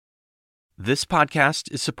This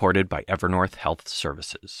podcast is supported by Evernorth Health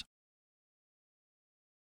Services.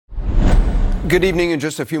 Good evening. In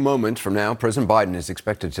just a few moments from now, President Biden is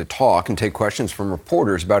expected to talk and take questions from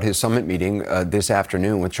reporters about his summit meeting this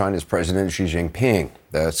afternoon with China's President Xi Jinping.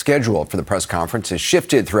 The schedule for the press conference has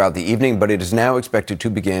shifted throughout the evening, but it is now expected to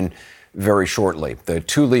begin very shortly. The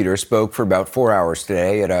two leaders spoke for about 4 hours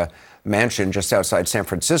today at a mansion just outside San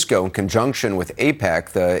Francisco in conjunction with APEC,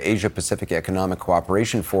 the Asia-Pacific Economic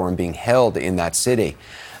Cooperation Forum being held in that city.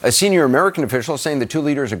 A senior American official saying the two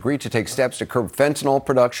leaders agreed to take steps to curb fentanyl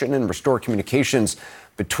production and restore communications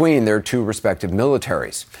between their two respective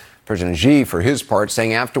militaries. President Xi, for his part,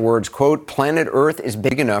 saying afterwards, quote, planet Earth is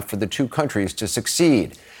big enough for the two countries to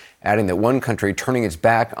succeed, adding that one country turning its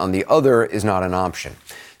back on the other is not an option.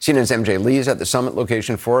 CNN's MJ Lee is at the summit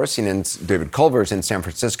location for us. CNN's David Culver is in San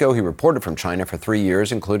Francisco. He reported from China for 3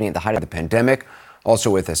 years, including at the height of the pandemic. Also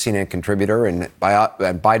with a CNN contributor and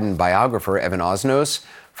Biden biographer Evan Osnos,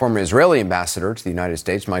 former Israeli ambassador to the United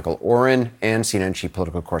States Michael Oren, and CNN chief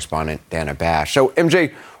political correspondent Dana Bash. So,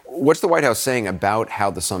 MJ, what's the White House saying about how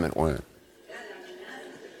the summit went?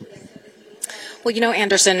 Well, you know,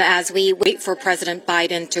 Anderson, as we wait for President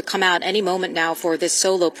Biden to come out any moment now for this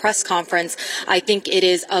solo press conference, I think it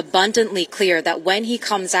is abundantly clear that when he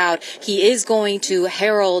comes out, he is going to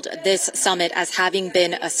herald this summit as having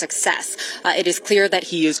been a success. It is clear that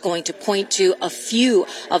he is going to point to a few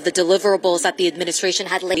of the deliverables that the administration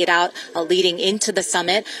had laid out leading into the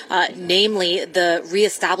summit, namely the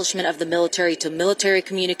reestablishment of the military-to-military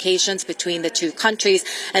communications between the two countries,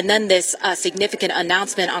 and then this significant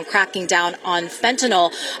announcement on cracking down on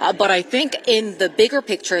fentanyl. But I think in the bigger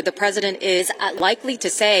picture, the president is likely to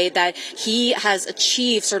say that he has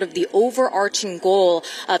achieved sort of the overarching goal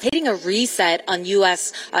of hitting a reset on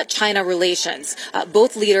U.S.-China relations.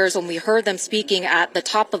 Both leaders, when we heard them speaking at the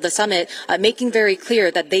top of the summit, making very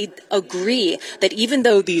clear that they agree that even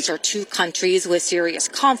though these are two countries with serious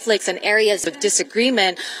conflicts and areas of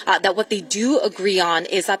disagreement, that what they do agree on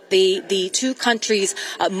is that the two countries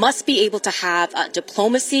must be able to have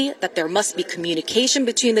diplomacy, that there must be communication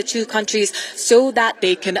between the two countries so that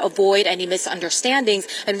they can avoid any misunderstandings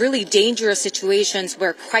and really dangerous situations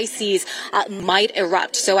where crises might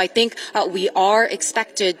erupt. So I think we are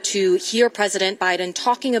expected to hear President Biden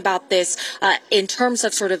talking about this in terms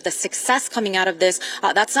of sort of the success coming out of this.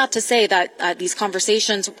 That's not to say that these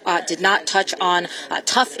conversations did not touch on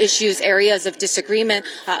tough issues, areas of disagreement.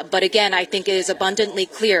 But again, I think it is abundantly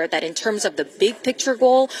clear that in terms of the big picture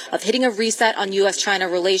goal of hitting a reset on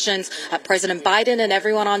U.S.-China relations, President Biden and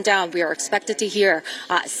everyone on down, we are expected to hear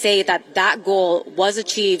say that that goal was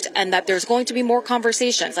achieved and that there's going to be more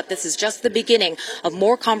conversations, that this is just the beginning of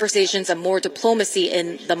more conversations and more diplomacy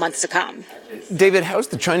in the months to come. David, how's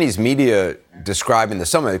the Chinese media describing the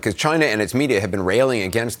summit? Because China and its media have been railing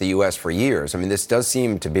against the U.S. for years. I mean, this does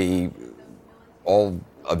seem to be all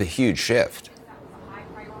of a huge shift.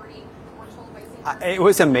 It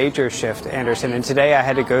was a major shift, Anderson, and today I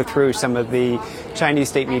had to go through some of the Chinese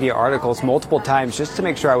state media articles multiple times just to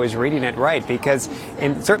make sure I was reading it right, because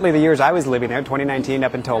in certainly the years I was living there, 2019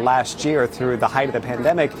 up until last year through the height of the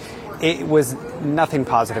pandemic, it was nothing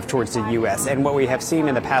positive towards the U.S. And what we have seen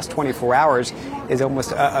in the past 24 hours is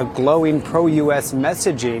almost a glowing pro-U.S.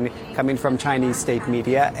 messaging coming from Chinese state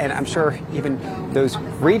media, and I'm sure even those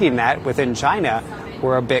reading that within China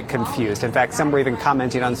were a bit confused. In fact, some were even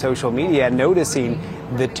commenting on social media, noticing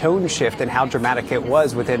the tone shift and how dramatic it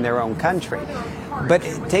was within their own country. But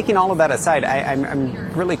taking all of that aside,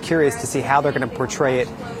 I'm really curious to see how they're going to portray it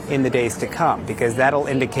in the days to come, because that'll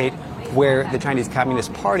indicate where the Chinese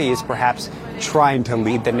Communist Party is perhaps trying to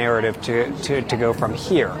lead the narrative to go from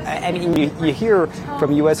here. And you hear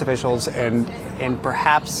from U.S. officials and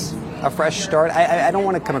perhaps a fresh start. I don't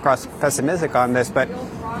want to come across pessimistic on this, but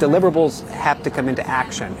deliverables have to come into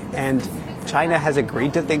action. And China has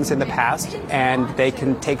agreed to things in the past, and they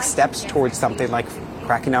can take steps towards something like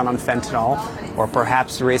cracking down on fentanyl, or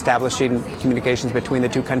perhaps reestablishing communications between the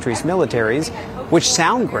two countries' militaries, which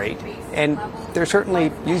sound great. And they're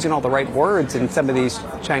certainly using all the right words in some of these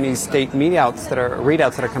Chinese state readouts that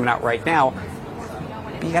are coming out right now.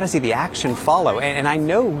 But you got to see the action follow. And I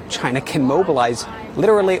know China can mobilize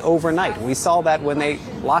literally overnight. We saw that when they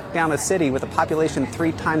locked down a city with a population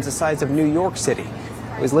 3 times the size of New York City.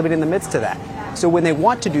 It was living in the midst of that. So when they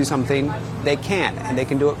want to do something, they can, and they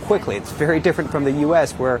can do it quickly. It's very different from the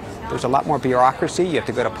U.S., where there's a lot more bureaucracy. You have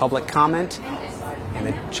to go to public comment. And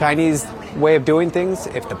the Chinese way of doing things,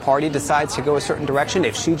 if the party decides to go a certain direction,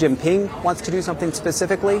 if Xi Jinping wants to do something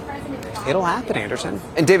specifically, it'll happen, Anderson.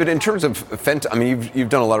 And David, in terms of fentanyl, I mean, you've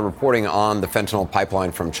done a lot of reporting on the fentanyl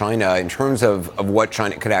pipeline from China. In terms of what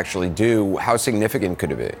China could actually do, how significant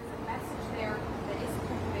could it be?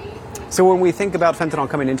 So when we think about fentanyl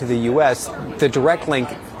coming into the U.S., the direct link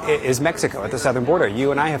is Mexico at the southern border.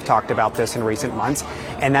 You and I have talked about this in recent months,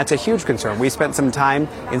 and that's a huge concern. We spent some time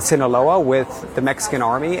in Sinaloa with the Mexican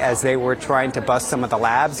army as they were trying to bust some of the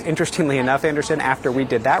labs. Interestingly enough, Anderson, after we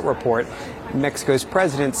did that report, Mexico's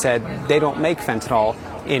president said they don't make fentanyl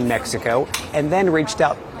in Mexico, and then reached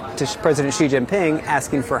out to President Xi Jinping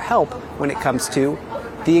asking for help when it comes to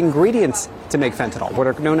the ingredients to make fentanyl, what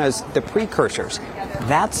are known as the precursors.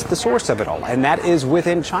 That's the source of it all, and that is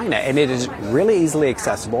within China, and it is really easily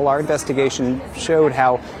accessible. Our investigation showed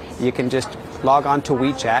how you can just log on to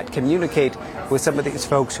WeChat, communicate with some of these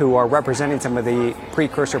folks who are representing some of the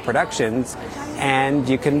precursor productions, and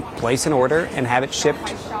you can place an order and have it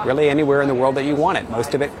shipped really anywhere in the world that you want it,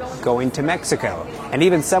 most of it going to Mexico. And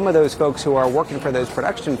even some of those folks who are working for those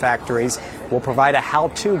production factories will provide a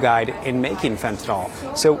how-to guide in making fentanyl.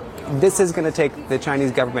 So this is going to take the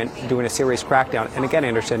Chinese government doing a serious crackdown. And again,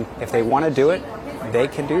 Anderson, if they want to do it, they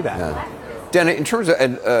can do that. Yeah. Dana, in terms of,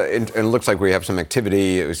 it looks like we have some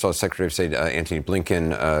activity. We saw Secretary of State Antony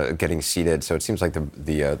Blinken getting seated, so it seems like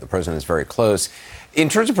the president is very close. In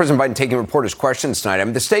terms of President Biden taking reporters' questions tonight, I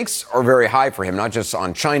mean, the stakes are very high for him, not just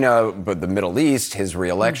on China, but the Middle East, his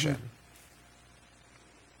reelection. Mm-hmm.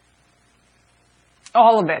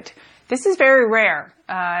 All of it. This is very rare.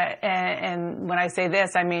 And when I say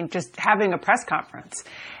this, I mean just having a press conference.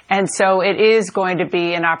 And so it is going to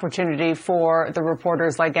be an opportunity for the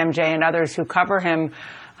reporters like MJ and others who cover him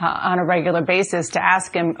on a regular basis to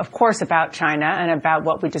ask him, of course, about China and about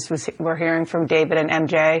what we just were hearing from David and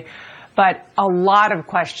MJ, but a lot of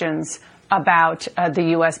questions about the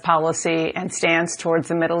U.S. policy and stance towards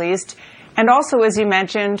the Middle East. And also, as you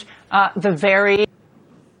mentioned, the very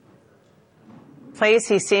place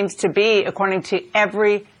he seems to be, according to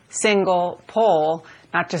every single poll,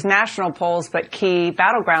 not just national polls, but key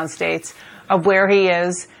battleground states, of where he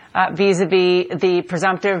is vis-a-vis the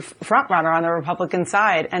presumptive frontrunner on the Republican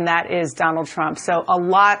side, and that is Donald Trump. So a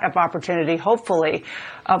lot of opportunity, hopefully,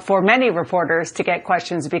 for many reporters to get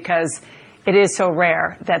questions, because it is so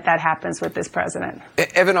rare that that happens with this president.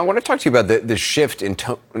 Evan, I want to talk to you about the shift in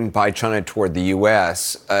tone by China toward the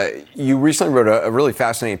U.S. You recently wrote a really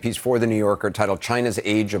fascinating piece for The New Yorker titled China's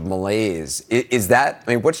Age of Malaise. Is that,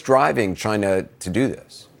 I mean, what's driving China to do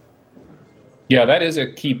this? Yeah, that is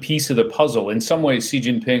a key piece of the puzzle. In some ways, Xi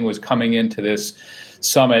Jinping was coming into this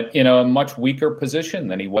summit in a much weaker position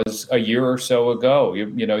than he was a year or so ago.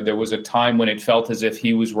 You know, there was a time when it felt as if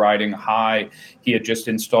he was riding high. He had just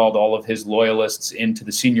installed all of his loyalists into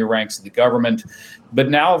the senior ranks of the government. But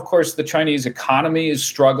now, of course, the Chinese economy is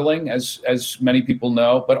struggling, as many people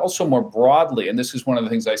know, but also more broadly. And this is one of the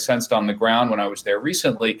things I sensed on the ground when I was there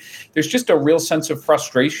recently. There's just a real sense of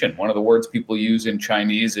frustration. One of the words people use in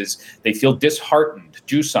Chinese is they feel disheartened,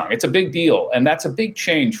 jusang. It's a big deal. And that's a big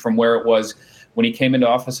change from where it was when he came into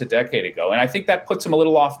office a decade ago. And I think that puts him a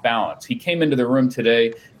little off balance. He came into the room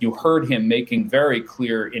today. You heard him making very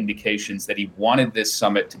clear indications that he wanted this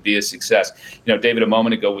summit to be a success. You know, David a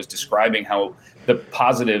moment ago was describing how the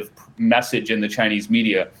positive message in the Chinese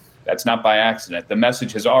media, that's not by accident. The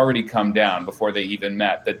message has already come down before they even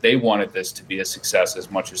met, that they wanted this to be a success as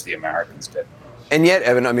much as the Americans did. And yet,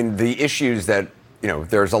 Evan, I mean, the issues that, you know,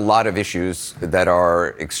 there's a lot of issues that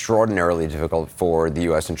are extraordinarily difficult for the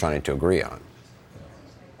U.S. and China to agree on.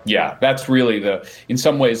 Yeah, that's really in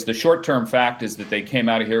some ways, the short-term fact is that they came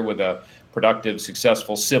out of here with a productive,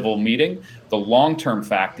 successful civil meeting. The long-term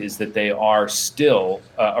fact is that they are still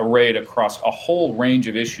arrayed across a whole range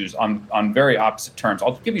of issues on very opposite terms.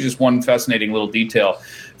 I'll give you just one fascinating little detail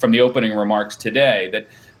from the opening remarks today,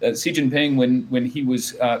 that Xi Jinping, when he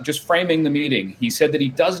was just framing the meeting, he said that he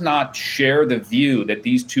does not share the view that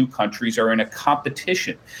these two countries are in a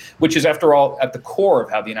competition, which is, after all, at the core of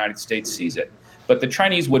how the United States sees it. But the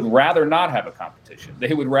Chinese would rather not have a competition.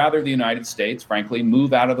 They would rather the United States, frankly,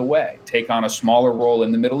 move out of the way, take on a smaller role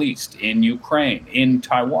in the Middle East, in Ukraine, in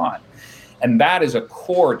Taiwan. And that is a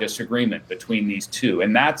core disagreement between these two.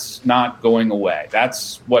 And that's not going away.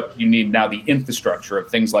 That's what you need now, the infrastructure of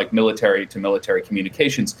things like military-to-military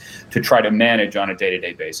communications to try to manage on a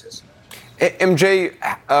day-to-day basis. MJ,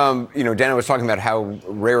 you know, Dana was talking about how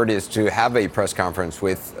rare it is to have a press conference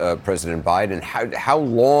with President Biden. How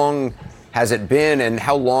long has it been, and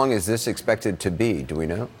how long is this expected to be? Do we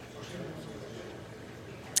know?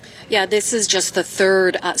 Yeah, this is just the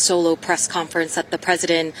third solo press conference that the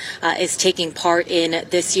president is taking part in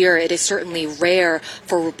this year. It is certainly rare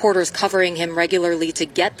for reporters covering him regularly to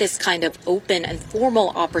get this kind of open and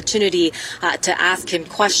formal opportunity to ask him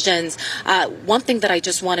questions. One thing that I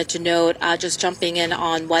just wanted to note, just jumping in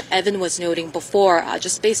on what Evan was noting before,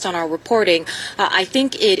 just based on our reporting, I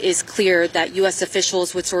think it is clear that U.S.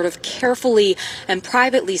 officials would sort of carefully and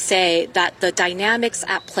privately say that the dynamics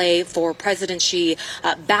at play for President Xi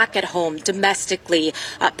back at home domestically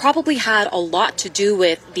probably had a lot to do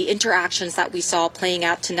with the interactions that we saw playing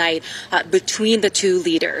out tonight between the two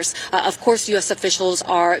leaders. Of course, U.S. officials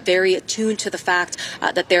are very attuned to the fact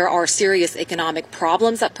that there are serious economic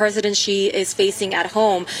problems that President Xi is facing at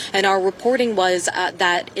home. And our reporting was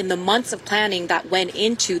that in the months of planning that went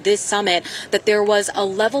into this summit, that there was a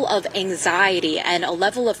level of anxiety and a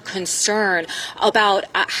level of concern about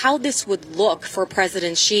how this would look for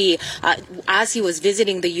President Xi as he was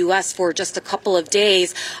visiting the U.S. for just a couple of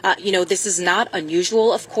days. This is not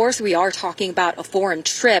unusual, of course. We are talking about a foreign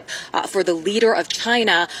trip for the leader of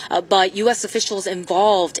China, but U.S. officials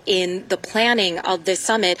involved in the planning of this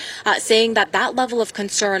summit saying that that level of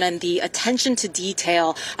concern and the attention to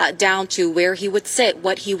detail down to where he would sit,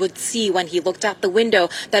 what he would see when he looked out the window,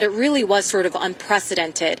 that it really was sort of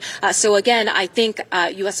unprecedented. So again, I think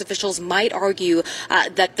U.S. officials might argue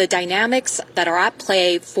that the dynamics that are at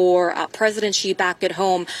play for President Xi back at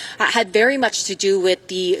home had very much to do with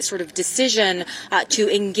the sort of decision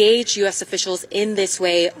to engage U.S. officials in this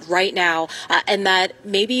way right now, and that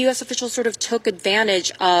maybe U.S. officials sort of took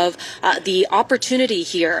advantage of the opportunity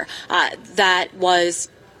here that was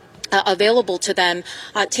available to them,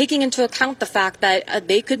 taking into account the fact that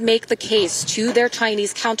they could make the case to their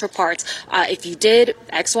Chinese counterparts. If you did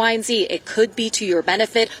X, Y, and Z, it could be to your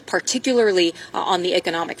benefit, particularly on the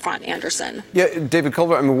economic front, Anderson. Yeah, David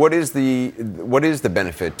Culver, I mean, what is the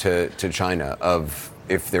benefit to China of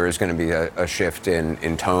if there is going to be a shift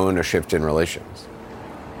in tone, a shift in relations?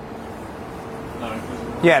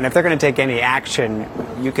 Yeah, and if they're going to take any action,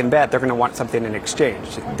 you can bet they're going to want something in exchange.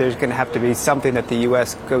 There's going to have to be something that the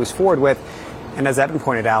U.S. goes forward with. And as Evan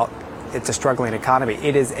pointed out, it's a struggling economy.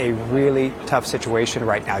 It is a really tough situation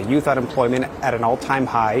right now. Youth unemployment at an all-time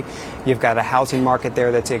high. You've got a housing market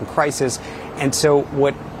there that's in crisis. And so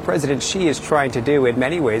what President Xi is trying to do in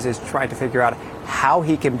many ways is trying to figure out how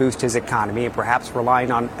he can boost his economy, and perhaps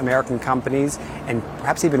relying on American companies and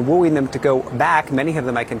perhaps even wooing them to go back. Many of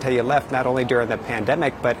them, I can tell you, left not only during the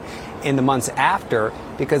pandemic, but in the months after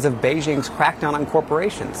because of Beijing's crackdown on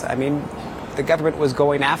corporations. I mean, the government was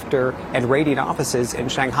going after and raiding offices in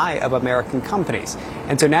Shanghai of American companies.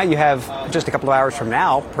 And so now you have, just a couple of hours from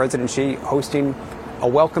now, President Xi hosting a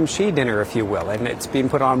welcome Xi dinner, if you will, and it's being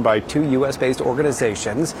put on by two U.S.-based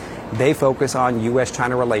organizations. They focus on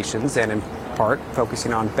U.S.-China relations and in part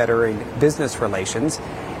focusing on bettering business relations.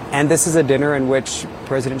 And this is a dinner in which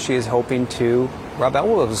President Xi is hoping to rub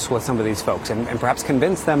elbows with some of these folks and perhaps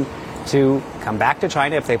convince them to come back to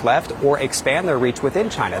China if they've left or expand their reach within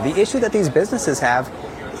China. The issue that these businesses have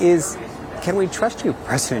is, can we trust you,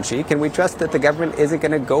 President Xi? Can we trust that the government isn't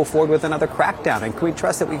going to go forward with another crackdown? And can we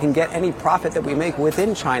trust that we can get any profit that we make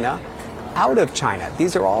within China out of China?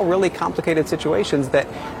 These are all really complicated situations that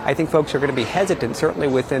I think folks are going to be hesitant, certainly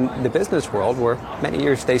within the business world, where many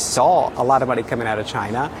years they saw a lot of money coming out of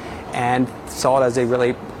China and saw it as a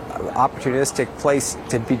really opportunistic place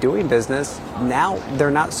to be doing business. Now they're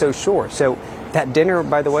not so sure. So that dinner,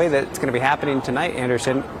 by the way, that's going to be happening tonight,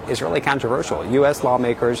 Anderson, is really controversial. U.S.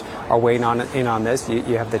 lawmakers are weighing in on this.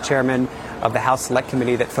 You have the chairman of the House Select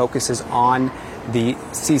Committee that focuses on the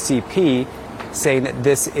CCP saying that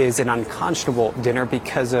this is an unconscionable dinner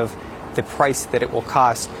because of the price that it will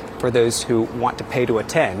cost for those who want to pay to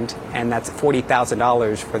attend, and that's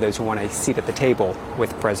 $40,000 for those who want a seat at the table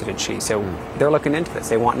with President Xi. So they're looking into this.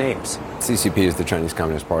 They want names. CCP is the Chinese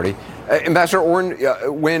Communist Party. Ambassador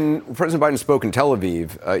Orrin, when President Biden spoke in Tel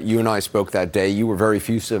Aviv, you and I spoke that day. You were very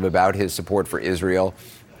effusive about his support for Israel.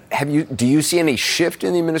 Do you see any shift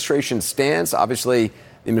in the administration's stance? Obviously, the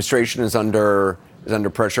administration is under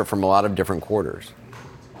pressure from a lot of different quarters.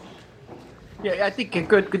 Yeah, I think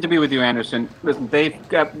good to be with you, Anderson. Listen,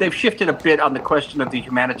 they've shifted a bit on the question of the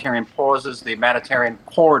humanitarian pauses, the humanitarian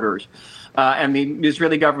corridors, and the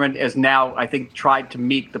Israeli government has now, I think, tried to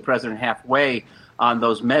meet the president halfway on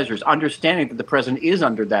those measures, understanding that the president is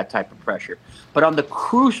under that type of pressure. But on the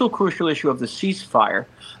crucial issue of the ceasefire,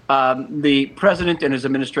 the president and his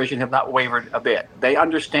administration have not wavered a bit. They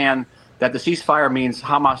understand that the ceasefire means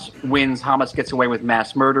Hamas wins, Hamas gets away with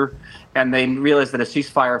mass murder, and they realize that a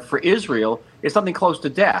ceasefire for Israel is something close to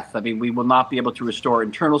death. I mean, we will not be able to restore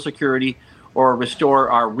internal security or restore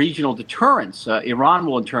our regional deterrence. Iran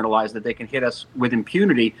will internalize that they can hit us with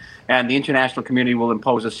impunity, and the international community will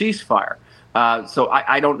impose a ceasefire. So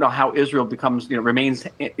I don't know how Israel remains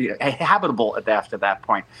habitable after that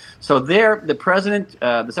point. So there, the president,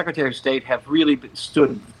 the Secretary of State have really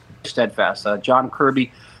stood steadfast. John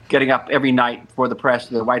Kirby getting up every night for the press,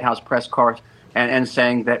 the White House press corps, and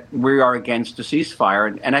saying that we are against a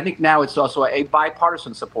ceasefire. And I think now it's also a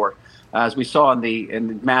bipartisan support, as we saw in the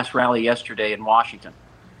mass rally yesterday in Washington.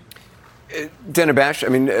 Dana Bash, I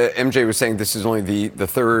mean, MJ was saying this is only the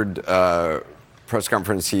third press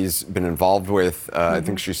conference he's been involved with. I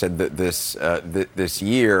think she said that this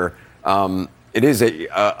year. It is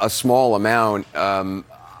a small amount.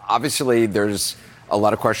 Obviously, there's a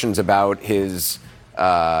lot of questions about his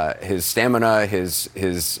stamina,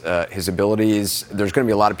 his abilities. There's going to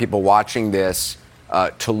be a lot of people watching this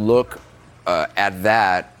to look at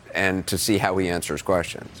that and to see how he answers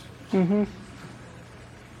questions. Mm-hmm.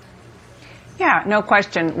 Yeah, no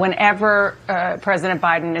question. Whenever President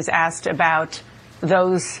Biden is asked about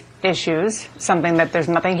those issues, something that there's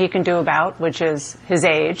nothing he can do about, which is his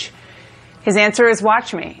age, his answer is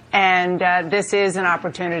watch me. And this is an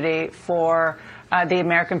opportunity for the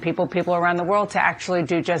American people around the world to actually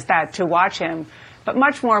do just that, to watch him. But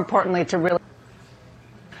much more importantly, to really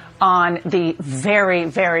on the very,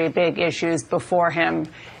 very big issues before him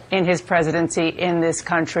in his presidency in this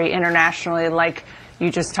country, internationally, like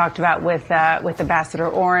you just talked about with Ambassador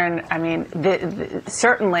Oren. I mean,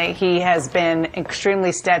 certainly he has been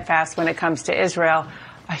extremely steadfast when it comes to Israel.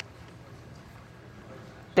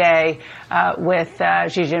 Day with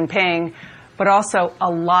Xi Jinping, but also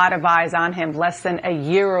a lot of eyes on him, less than a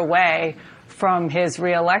year away from his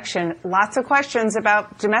reelection. Lots of questions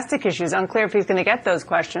about domestic issues. Unclear if he's going to get those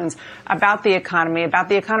questions about the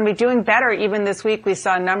economy doing better. Even this week, we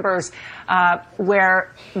saw numbers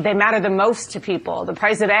where they matter the most to people. The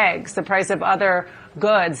price of eggs, the price of other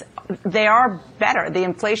goods, they are better. The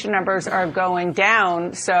inflation numbers are going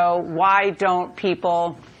down. So why don't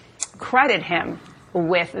people credit him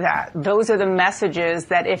with that? Those are the messages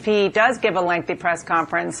that if he does give a lengthy press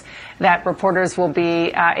conference, that reporters will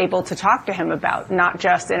be able to talk to him about, not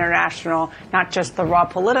just international, not just the raw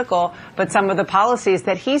political, but some of the policies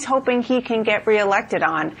that he's hoping he can get reelected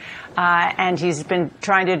on. And he's been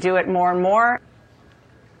trying to do it more and more.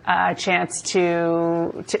 A chance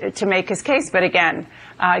to make his case, but again,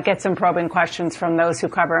 get some probing questions from those who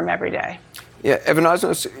cover him every day. Yeah, Evan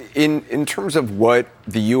Osnos, in terms of what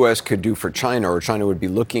the U.S. could do for China, or China would be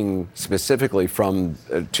looking specifically to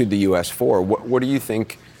the U.S. for, what do you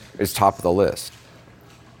think is top of the list?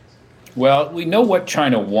 Well, we know what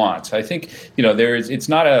China wants. I think,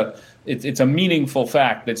 it's a meaningful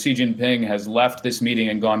fact that Xi Jinping has left this meeting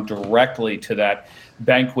and gone directly to that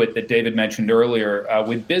banquet that David mentioned earlier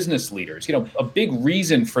with business leaders. A big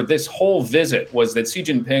reason for this whole visit was that Xi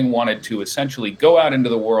Jinping wanted to essentially go out into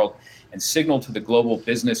the world and signal to the global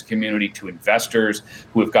business community, to investors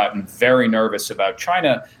who have gotten very nervous about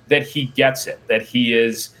China, that he gets it, that he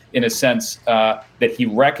is, in a sense, that he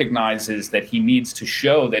recognizes that he needs to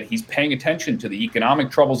show that he's paying attention to the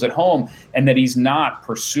economic troubles at home, and that he's not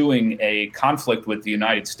pursuing a conflict with the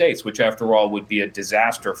United States, which, after all, would be a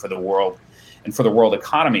disaster for the world and for the world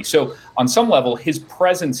economy. So on some level, his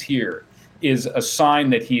presence here is a sign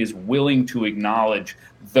that he is willing to acknowledge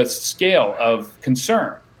the scale of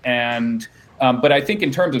concern. And but I think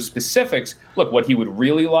in terms of specifics, look, what he would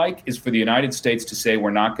really like is for the United States to say we're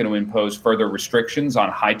not going to impose further restrictions on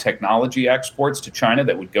high technology exports to China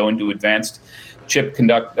that would go into advanced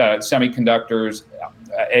semiconductors,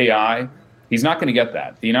 AI. He's not going to get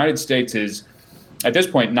that. The United States is, at this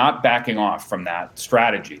point, not backing off from that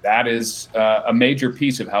strategy. That is a major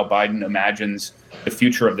piece of how Biden imagines the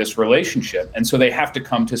future of this relationship. And so they have to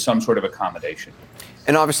come to some sort of accommodation.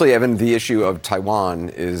 And obviously, Evan, the issue of Taiwan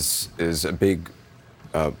is a big,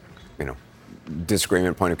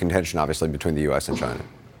 disagreement, point of contention, obviously, between the U.S. and China.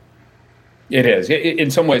 It is. In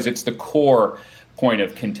some ways, it's the core point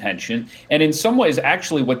of contention. And in some ways,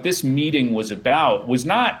 actually, what this meeting was about was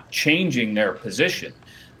not changing their position.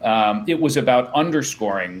 It was about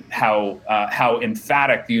underscoring how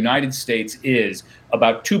emphatic the United States is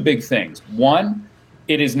about two big things. One,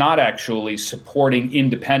 it is not actually supporting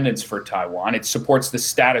independence for Taiwan. It supports the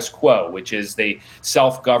status quo, which is the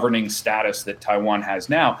self-governing status that Taiwan has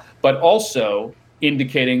now, but also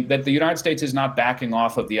indicating that the United States is not backing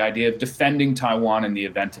off of the idea of defending Taiwan in the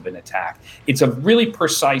event of an attack. It's a really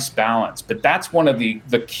precise balance, but that's one of the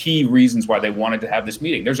key reasons why they wanted to have this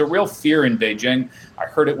meeting. There's a real fear in Beijing. I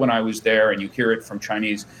heard it when I was there, and you hear it from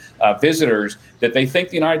Chinese visitors, that they think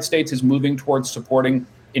the United States is moving towards supporting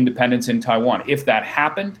independence in Taiwan. If that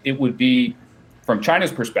happened, it would be from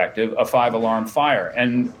China's perspective, a 5-alarm fire.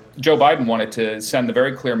 And Joe Biden wanted to send the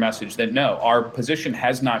very clear message that, no, our position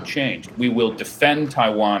has not changed. We will defend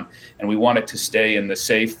Taiwan, and we want it to stay in the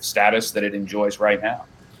safe status that it enjoys right now.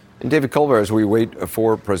 And David Culver, as we wait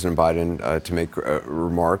for President Biden to make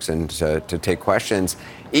remarks and to take questions,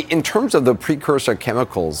 in terms of the precursor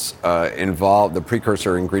chemicals involved, the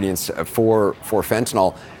precursor ingredients for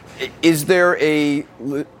fentanyl, is there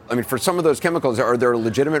for some of those chemicals, are there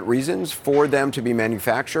legitimate reasons for them to be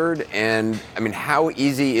manufactured? And, how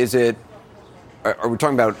easy is it? Are we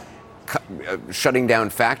talking about shutting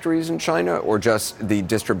down factories in China or just the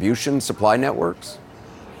distribution supply networks?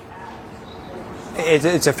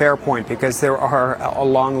 It's a fair point, because there are a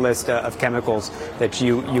long list of chemicals that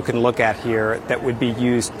you can look at here that would be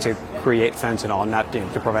used to create fentanyl. Not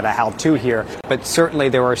to provide a how-to here, but certainly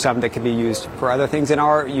there are some that can be used for other things and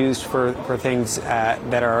are used for things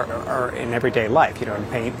that are in everyday life, in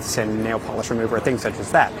paints and nail polish remover, things such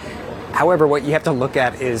as that. However, what you have to look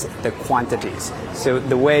at is the quantities. So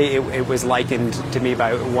the way it was likened to me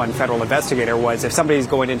by one federal investigator was, if somebody's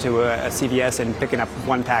going into a CVS and picking up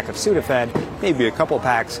 1 pack of Sudafed, maybe a couple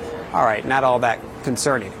packs, all right, not all that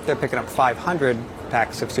concerning. If they're picking up 500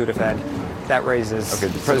 packs of Sudafed, that raises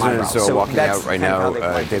Okay, the president is walking out right now.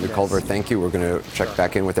 David Culver, thank you. We're going to check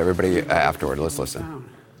back in with everybody afterward. Let's listen.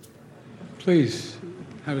 Please,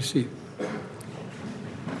 have a seat.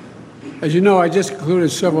 As you know, I just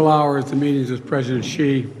concluded several hours of meetings with President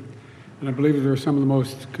Xi, and I believe they were some of the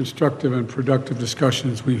most constructive and productive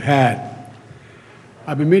discussions we've had.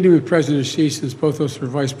 I've been meeting with President Xi since both of us were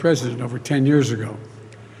vice president over 10 years ago.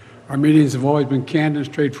 Our meetings have always been candid and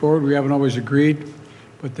straightforward. We haven't always agreed,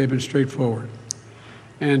 but they've been straightforward.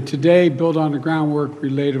 And today, build on the groundwork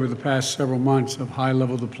we laid over the past several months of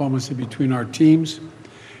high-level diplomacy between our teams.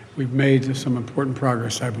 We've made some important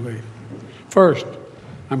progress, I believe. First,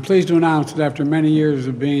 I'm pleased to announce that after many years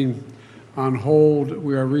of being on hold,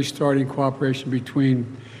 we are restarting cooperation between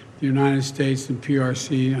the United States and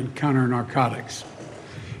PRC on counter-narcotics.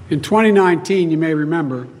 In 2019, you may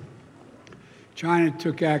remember, China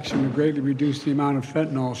took action to greatly reduce the amount of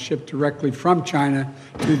fentanyl shipped directly from China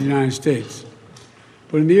to the United States.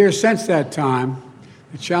 But in the years since that time,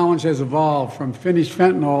 the challenge has evolved from finished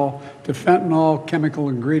fentanyl to fentanyl chemical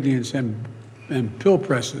ingredients and pill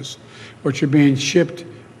presses, which are being shipped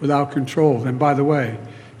without control. And by the way,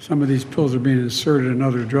 some of these pills are being inserted in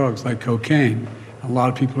other drugs like cocaine. A lot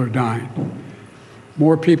of people are dying.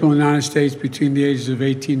 More people in the United States between the ages of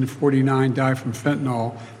 18 and 49 die from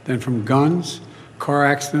fentanyl than from guns, car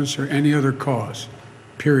accidents, or any other cause,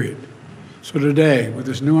 period. So today, with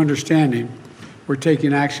this new understanding, we're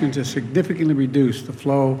taking action to significantly reduce the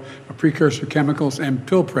flow of precursor chemicals and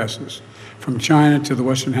pill presses from China to the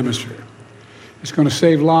Western Hemisphere. It's going to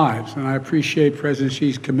save lives, and I appreciate President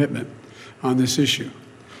Xi's commitment on this issue.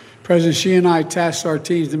 President Xi and I tasked our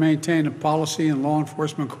teams to maintain a policy and law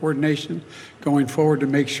enforcement coordination going forward to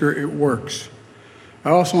make sure it works. I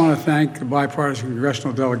also want to thank the bipartisan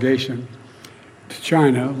congressional delegation to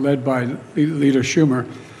China, led by Leader Schumer,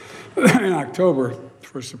 in October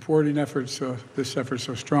for supporting this effort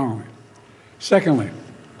so strongly. Secondly,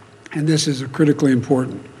 and this is critically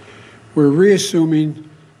important, we're reassuming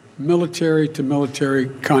military-to-military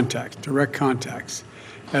contacts, direct contacts.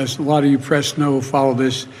 As a lot of you press know who follow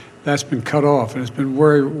this, that's been cut off, and it's been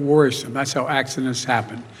very worrisome. That's how accidents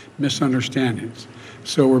happen, misunderstandings.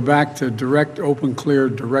 So we're back to direct, open, clear,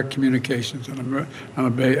 direct communications on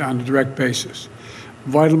a direct basis.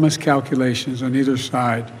 Vital miscalculations on either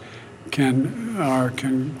side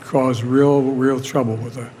can cause real trouble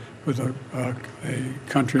with a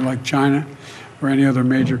country like China or any other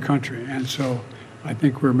major country. And so I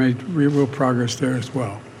think we're made real progress there as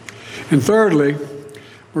well. And thirdly,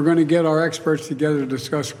 we're going to get our experts together to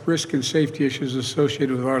discuss risk and safety issues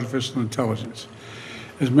associated with artificial intelligence.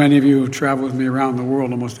 As many of you have traveled with me around the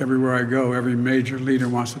world, almost everywhere I go, every major leader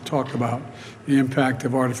wants to talk about the impact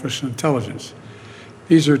of artificial intelligence.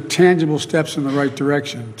 These are tangible steps in the right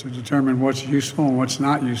direction to determine what's useful and what's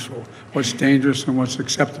not useful, what's dangerous and what's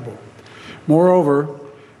acceptable. Moreover,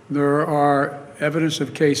 there are evidence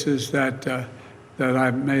of cases that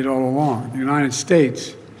I've made all along. The United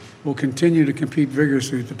States will continue to compete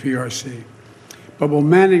vigorously with the PRC, but will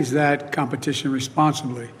manage that competition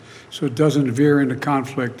responsibly so it doesn't veer into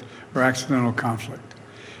conflict or accidental conflict.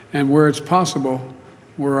 And where it's possible,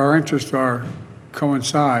 where our interests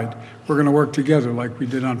coincide, we're going to work together like we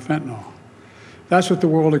did on fentanyl. That's what the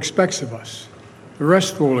world expects of us. The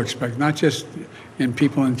rest of the world expects, not just in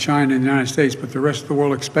people in China and the United States, but the rest of the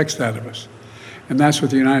world expects that of us. And that's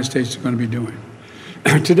what the United States is going to be doing.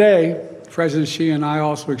 Today, President Xi and I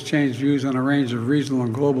also exchanged views on a range of regional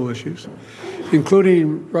and global issues.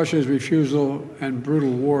 including Russia's refusal and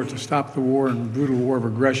brutal war to stop the war and brutal war of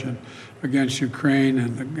aggression against Ukraine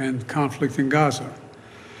and conflict in Gaza.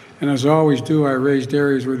 And as I always do, I raised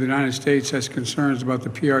areas where the United States has concerns about the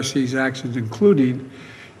PRC's actions, including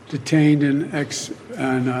detained and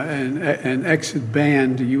exit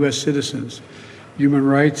banned U.S. citizens, human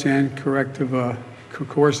rights, and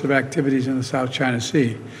coercive activities in the South China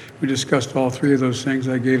Sea. We discussed all three of those things.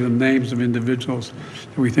 I gave them names of individuals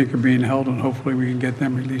that we think are being held, and hopefully we can get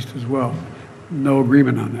them released as well. No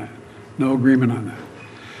agreement on that. No agreement on that.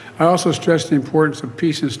 I also stressed the importance of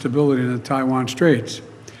peace and stability in the Taiwan Straits.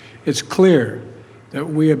 It's clear that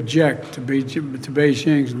we object to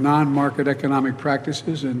Beijing's non-market economic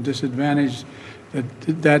practices and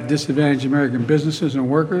that disadvantage American businesses and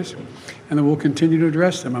workers, and that we'll continue to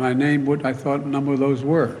address them. And I named what I thought a number of those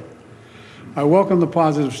were. I welcome the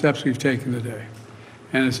positive steps we've taken today,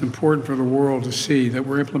 and it's important for the world to see that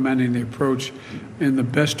we're implementing the approach in the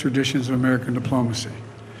best traditions of American diplomacy.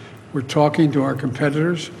 We're talking to our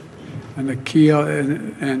competitors, and the key,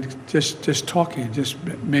 and just talking, just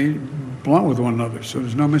being blunt with one another, so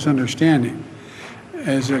there's no misunderstanding,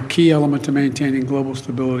 as a key element to maintaining global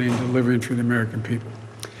stability and delivering for the American people.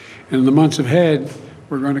 And in the months ahead,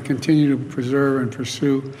 we're going to continue to preserve and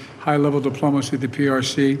pursue high-level diplomacy at the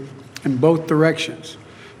PRC in both directions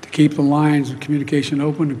to keep the lines of communication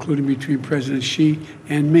open, including between President Xi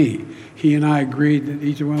and me. He and I agreed that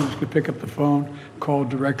each one of us could pick up the phone, call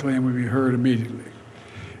directly, and would be heard immediately.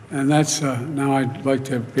 And that's, now I'd like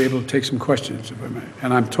to be able to take some questions, if I may.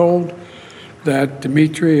 And I'm told that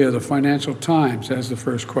Dimitri of the Financial Times has the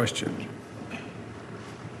first question.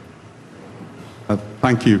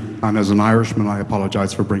 Thank you. And as an Irishman, I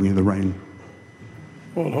apologize for bringing the rain.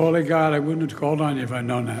 Well, holy God, I wouldn't have called on you if I'd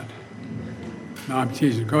known that. No, I'm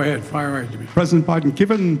teasing. Go ahead, fire away, Dimitri. President Biden,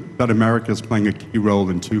 given that America is playing a key role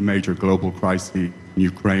in two major global crises, in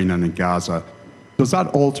Ukraine and in Gaza, does that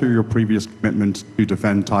alter your previous commitment to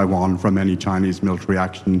defend Taiwan from any Chinese military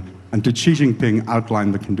action? And did Xi Jinping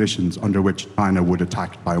outline the conditions under which China would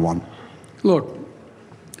attack Taiwan? Look,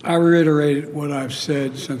 I reiterated what I've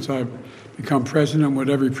said since I've become president, what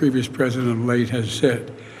every previous president of late has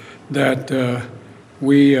said, that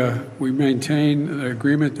we maintain the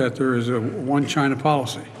agreement that there is a one China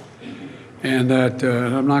policy, and that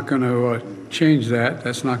I'm not going to change that.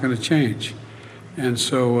 That's not going to change. And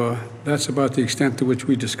so that's about the extent to which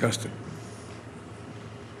we discussed it.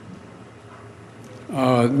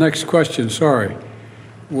 Next question, sorry,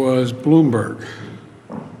 was Bloomberg.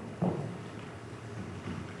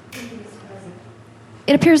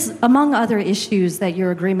 It appears, among other issues, that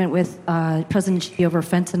your agreement with President Xi over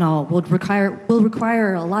fentanyl will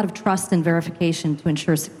require a lot of trust and verification to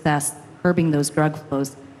ensure success, curbing those drug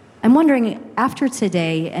flows. I'm wondering, after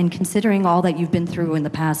today, and considering all that you've been through in the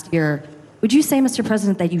past year, would you say, Mr.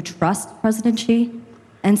 President, that you trust President Xi?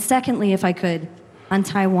 And secondly, if I could, on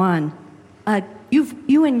Taiwan,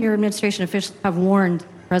 you and your administration officials have warned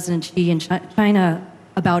President Xi and China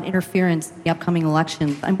about interference in the upcoming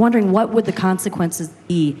elections. I'm wondering, what would the consequences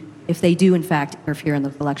be if they do, in fact, interfere in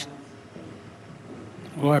those elections?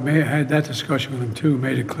 Well, I had that discussion with him, too,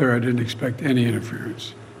 made it clear I didn't expect any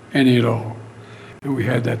interference, any at all. And we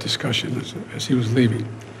had that discussion as he was leaving.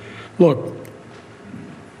 Look,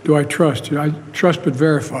 do I trust? I trust but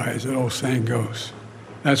verify, as that old saying goes.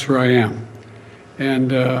 That's where I am.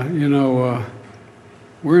 And,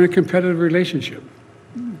 we're in a competitive relationship,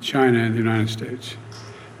 China and the United States.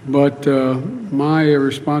 But my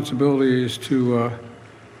responsibility is to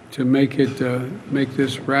make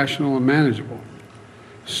this rational and manageable,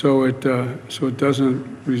 so it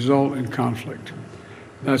doesn't result in conflict.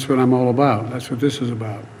 That's what I'm all about. That's what this is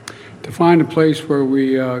about. To find a place where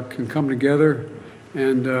we can come together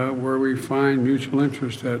and where we find mutual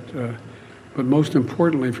interest but most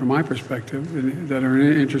importantly, from my perspective, that are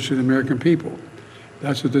interested in the American people.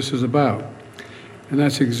 That's what this is about. And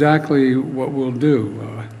that's exactly what we'll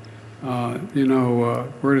do. We're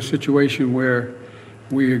in a situation where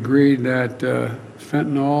we agreed that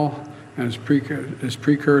fentanyl and its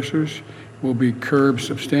precursors will be curbed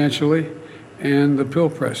substantially, and the pill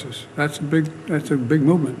presses. That's a big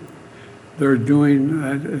movement. They're doing,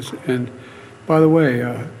 and by the way,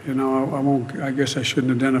 I guess I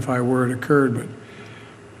shouldn't identify where it occurred, but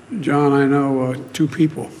John, I know two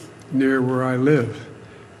people near where I live.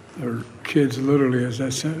 Their kids literally, as I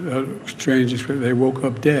said, strange, they woke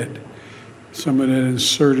up dead. Someone had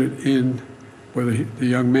inserted in, whether the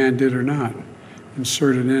young man did or not,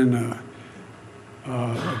 inserted in a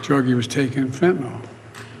drug he was taking, fentanyl.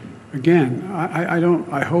 Again,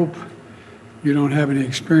 I hope you don't have any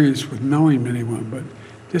experience with knowing anyone, but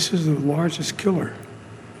this is the largest killer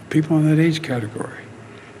of people in that age category.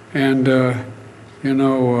 And,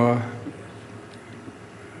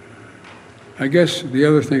 I guess the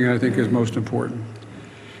other thing I think is most important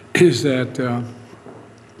is that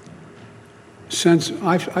since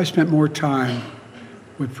I've spent more time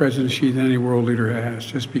with President Xi than any world leader has,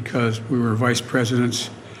 just because we were vice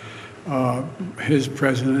presidents. His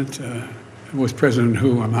president was President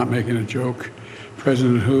Hu. I'm not making a joke.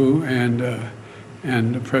 President Hu and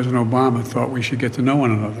President Obama thought we should get to know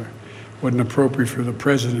one another. It wasn't appropriate for the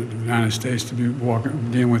president of the United States to be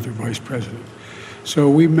dealing with the vice president. So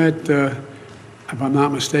we met, if I'm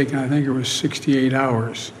not mistaken, I think it was 68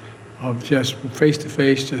 hours of just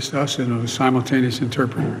face-to-face, just us and a simultaneous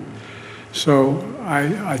interpreter. So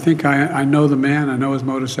I think I know the man. I know his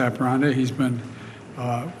modus operandi. He's been,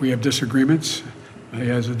 we have disagreements. He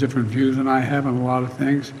has a different view than I have on a lot of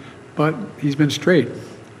things, but he's been straight.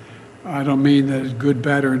 I don't mean that it's good,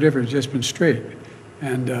 bad, or indifferent. It's just been straight.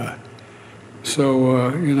 And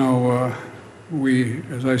we,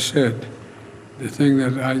 as I said, the thing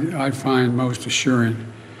that I find most assuring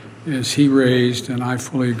is he raised, and I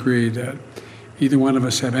fully agree, that either one of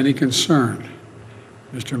us have any concern,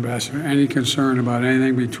 Mr. Ambassador, any concern about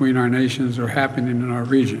anything between our nations or happening in our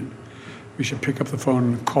region, we should pick up the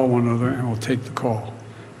phone and call one another, and we'll take the call.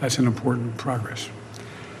 That's an important progress.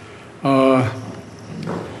 I'm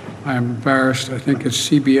embarrassed. I think it's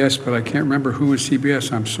CBS, but I can't remember who is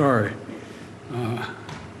CBS. I'm sorry.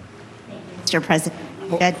 Mr. President,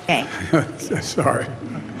 Jed Fay. Sorry.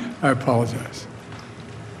 I apologize.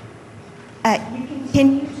 You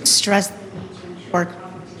continue to stress the need to ensure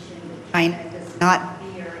competition with China does not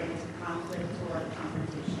veer into conflict or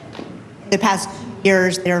competition. In the past 2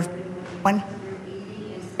 years, there have been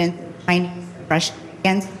 180 incidents of Chinese aggression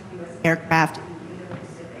against U.S. aircraft in the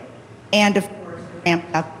Indo-Pacific, and of course,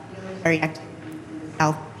 ramped up military activity in the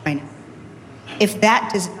South China Sea. If that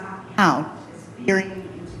does not count as veering into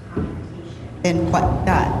competition, then what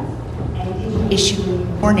does? And did you issue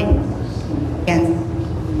warnings against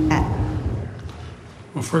that?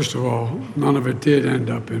 Well, first of all, none of it did end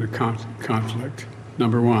up in a conflict,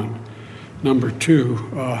 number one. Number two,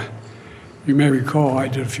 you may recall I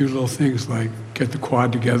did a few little things like get the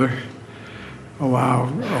Quad together, allow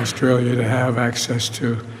Australia to have access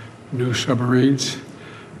to new submarines,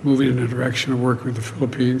 moving in the direction of working with the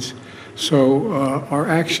Philippines. So our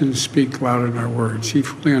actions speak louder than our words. He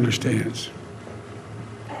fully understands.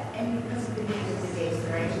 And because of the news of the day,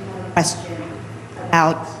 sir, I just have a question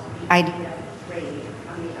about the idea of trade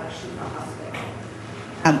on the Al-Shifa hospital.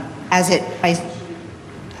 As it tries to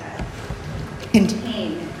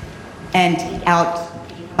contain and take out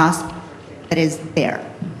the hospital that is there.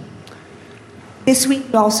 This week,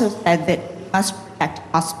 you also said that we must protect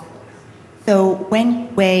hospitals. So when you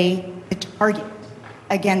weigh the target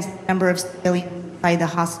against the number of civilians inside the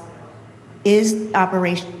hospital, is the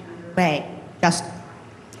operation underway justified?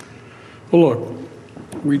 Well, look,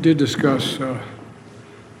 we did discuss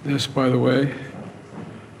this, by the way,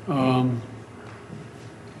 but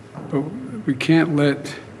we can't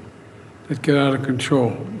let it get out of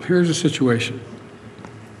control. Here's the situation.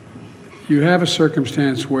 You have a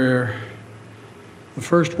circumstance where the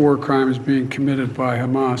first war crime is being committed by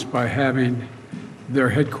Hamas by having their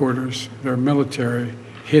headquarters, their military,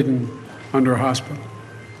 hidden under a hospital.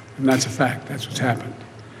 And that's a fact. That's what's happened.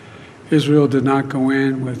 Israel did not go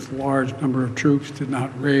in with a large number of troops, did not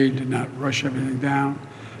raid, did not rush everything down.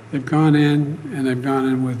 They've gone in, and they've gone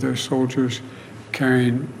in with their soldiers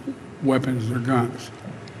carrying weapons or guns.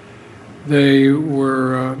 They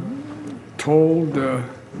were told,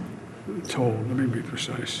 let me be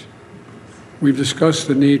precise. We've discussed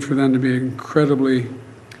the need for them to be incredibly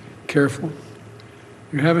careful.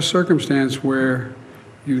 You have a circumstance where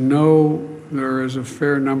you know there is a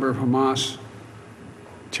fair number of Hamas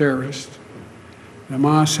terrorists.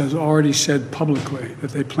 Hamas has already said publicly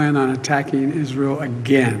that they plan on attacking Israel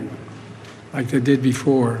again, like they did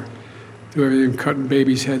before, do everything cutting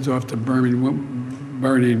babies' heads off to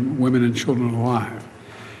burning women and children alive.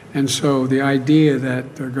 And so the idea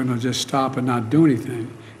that they're going to just stop and not do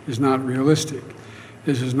anything is not realistic.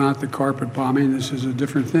 This is not the carpet bombing. This is a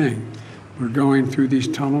different thing. We're going through these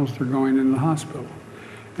tunnels. They're going into the hospital.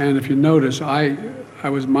 And if you notice, I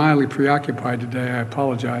was mildly preoccupied today. I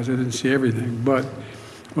apologize. I didn't see everything. But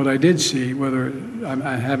what I did see, whether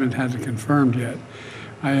I haven't had it confirmed yet,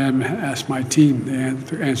 I am asked my team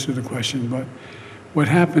to answer the question. But what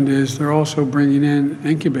happened is they're also bringing in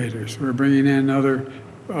incubators. We're bringing in other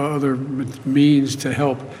means to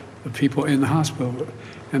help the people in the hospital.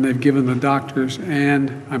 And they've given the doctors and,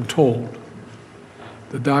 I'm told,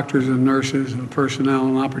 the doctors and nurses and personnel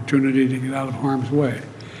an opportunity to get out of harm's way.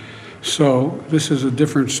 So this is a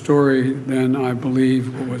different story than I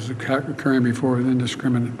believe what was occurring before with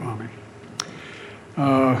indiscriminate bombing.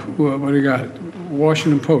 What do you got?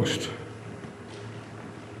 Washington Post.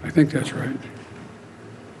 I think that's right.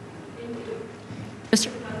 Mr.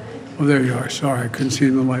 Oh, there you are. Sorry, I couldn't see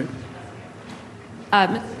in the light.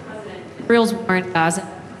 Mr. President, Israel's war in Gaza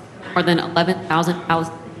more than 11,000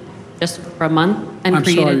 Palestinians just for a month and I'm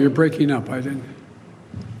created. sorry, you're breaking up. I didn't.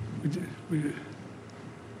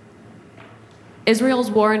 Israel's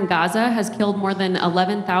war in Gaza has killed more than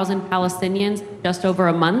 11,000 Palestinians just over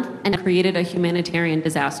a month and created a humanitarian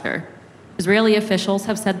disaster. Israeli officials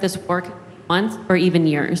have said this war could take months or even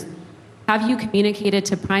years. Have you communicated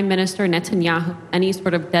to Prime Minister Netanyahu any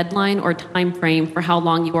sort of deadline or time frame for how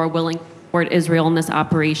long you are willing to support Israel in this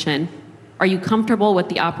operation? Are you comfortable with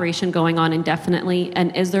the operation going on indefinitely,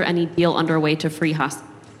 and is there any deal underway to free hostages?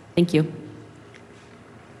 Thank you.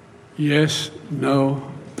 Yes,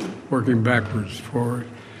 no, working backwards, forward.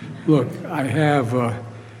 Look, I have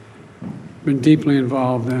been deeply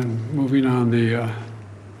involved in moving on the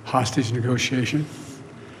hostage negotiation.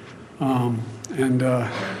 I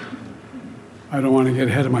don't want to get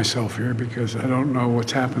ahead of myself here because I don't know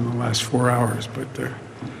what's happened in the last 4 hours, but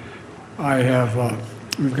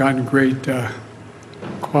we've gotten great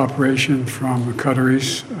cooperation from the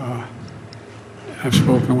Qataris. I've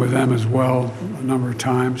spoken with them as well a number of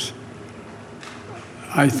times.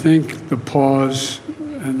 I think the pause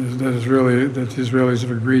and that the Israelis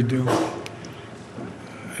have agreed to,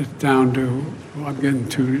 it's down to, well, I'm getting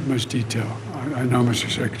too much detail. I know, Mr.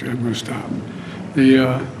 Secretary, I'm going to stop.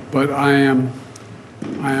 But I am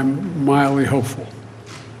mildly hopeful.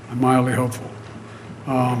 I'm mildly hopeful.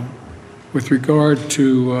 With regard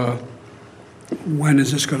to when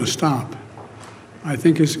is this going to stop, I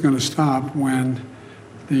think it's going to stop when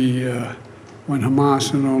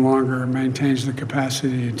Hamas no longer maintains the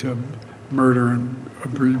capacity to murder and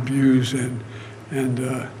abuse and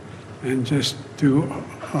just do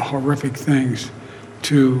horrific things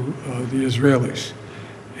to the Israelis,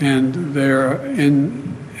 and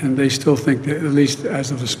they still think that, at least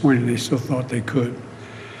as of this morning, they still thought they could.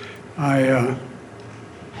 I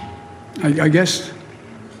guess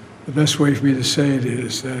the best way for me to say it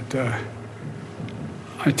is that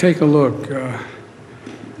I take a look.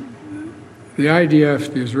 The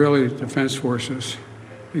IDF, the Israeli Defense Forces,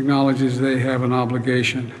 acknowledges they have an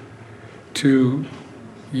obligation to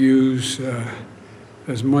use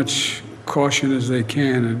as much caution as they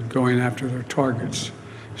can in going after their targets.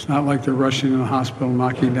 It's not like they're rushing in the hospital,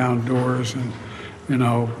 knocking down doors and,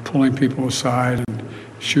 pulling people aside and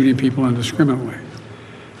shooting people indiscriminately.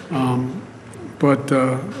 But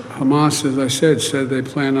Hamas, as I said they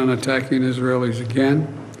plan on attacking Israelis again.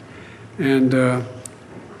 And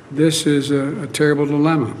this is a terrible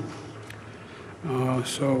dilemma.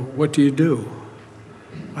 So what do you do?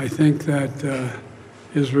 I think that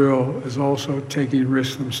Israel is also taking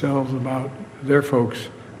risks themselves about their folks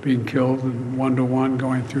being killed and one-to-one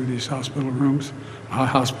going through these hospital rooms,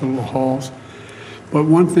 hospital halls. But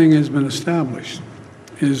one thing has been established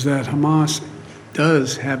is that Hamas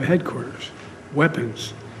does have headquarters,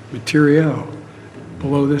 weapons, materiel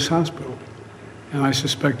below this hospital, and I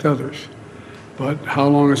suspect others. But how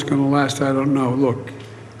long it's going to last, I don't know. Look,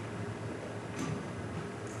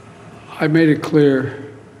 I made it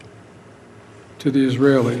clear to the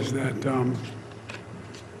Israelis that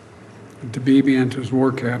to Bibi and to his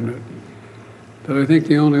war cabinet that I think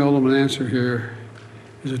the only ultimate answer here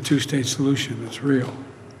is a two-state solution that's real.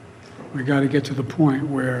 We got to get to the point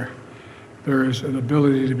where there is an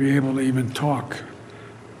ability to be able to even talk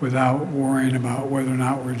without worrying about whether or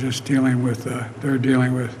not we're just dealing with, they're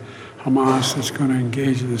dealing with Hamas that's going to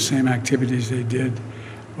engage in the same activities they did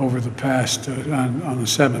over the past, on the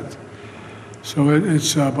 7th. So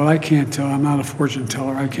but I can't tell, I'm not a fortune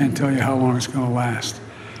teller, I can't tell you how long it's going to last.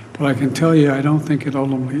 But I can tell you I don't think it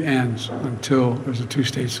ultimately ends until there's a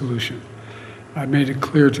two-state solution. I made it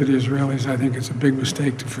clear to the Israelis I think it's a big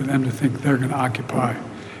mistake for them to think they're going to occupy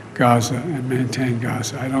Gaza and maintain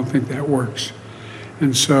Gaza. I don't think that works.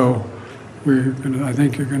 And so I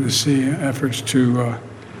think you're going to see efforts to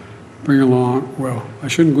bring along, well, I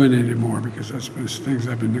shouldn't go into it anymore because that's been things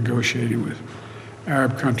I've been negotiating with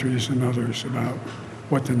Arab countries and others about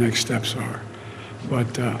what the next steps are.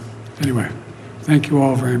 But anyway, thank you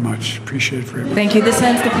all very much. Appreciate it very much. Thank you. This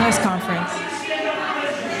ends the press conference.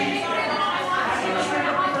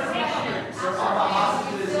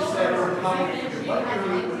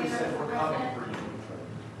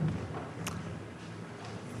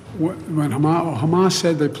 When Hamas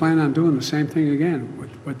said they plan on doing the same thing again,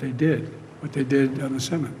 what they did on the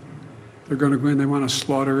 7th. They're going to go in, they want to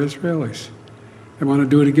slaughter Israelis. They want to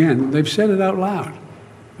do it again. They've said it out loud.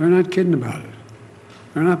 They're not kidding about it.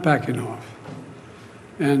 They're not backing off.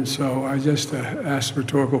 And so I just asked a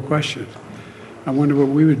rhetorical question. I wonder what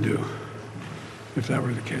we would do if that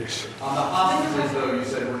were the case. On the hostages, though, you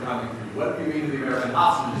said we're coming for you. What do you mean to the American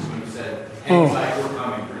hostages when you said, hang tight, we're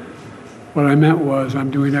coming for you? What I meant was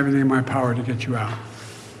I'm doing everything in my power to get you out.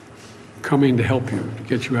 Coming to help you, to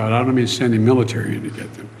get you out. I don't mean sending military in to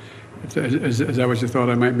get them. Is that what you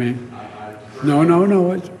thought I might mean? No.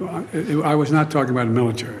 I was not talking about the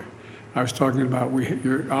military. I was talking about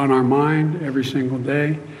you're on our mind every single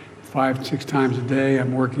day, 5-6 times a day.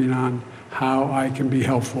 I'm working on how I can be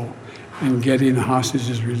helpful in getting the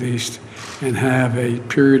hostages released and have a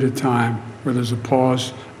period of time where there's a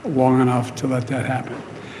pause long enough to let that happen.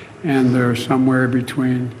 And there are somewhere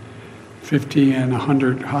between 50 and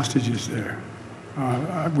 100 hostages there,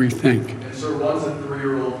 we think. And so one's a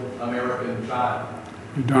 3-year-old American child.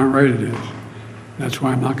 You're darn right it is. That's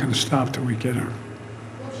why I'm not going to stop till we get her.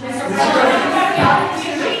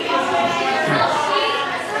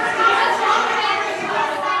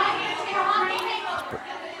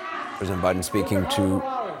 President Biden speaking to. Can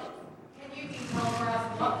you tell for us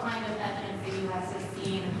what kind of evidence the U.S. has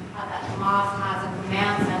seen that Hamas has a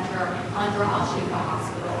command center under Al-Shifa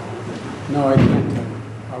Hospital? No, I can't tell you.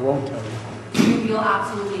 I won't tell you. Do you feel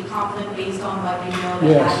absolutely confident based on what you know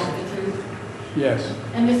that that is the truth? Yes.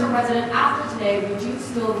 And Mr. President, after today, would you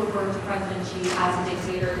still refer to President Xi as a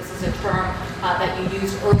dictator? This is a term that you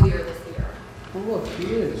used earlier this year. Well, look, he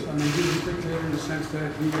is. I mean, he's a dictator in the sense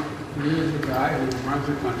that he is a guy who runs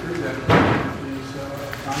a country that is a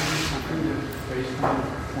country that's based on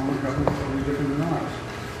former government totally different than ours.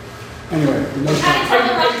 Anyway,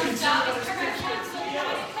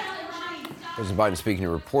 President Biden speaking to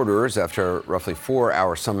reporters after a roughly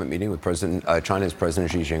 4-hour summit meeting with China's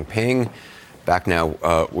President Xi Jinping. Back now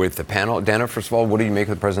with the panel. Dana, first of all, what do you make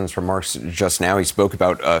of the president's remarks just now? He spoke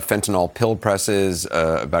about fentanyl pill presses,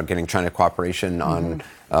 about getting China cooperation on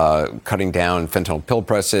cutting down fentanyl pill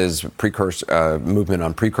presses, movement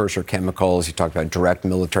on precursor chemicals. He talked about direct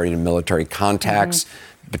military-to-military contacts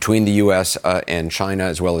between the U.S. And China,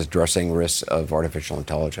 as well as addressing risks of artificial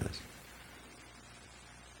intelligence.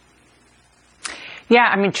 Yeah,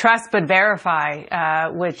 I mean, trust but verify,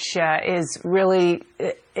 which is really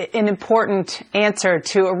an important answer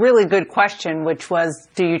to a really good question, which was,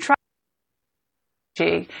 do you trust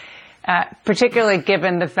Xi? Particularly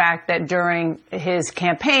given the fact that during his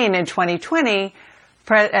campaign in 2020,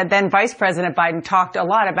 then Vice President Biden talked a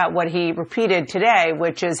lot about what he repeated today,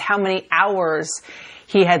 which is how many hours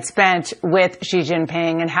he had spent with Xi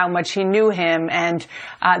Jinping and how much he knew him, and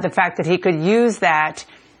the fact that he could use that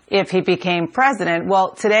if he became president.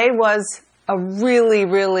 Well, today was a really,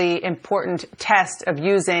 really important test of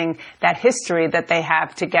using that history that they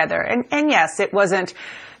have together. And yes, it wasn't,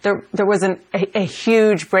 there wasn't a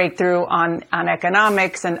huge breakthrough on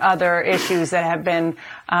economics and other issues that have been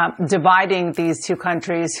dividing these two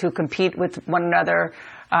countries who compete with one another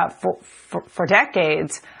for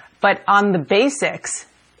decades. But on the basics,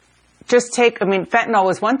 just take, I mean, fentanyl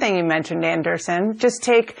was one thing you mentioned, Anderson. Just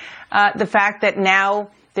take the fact that now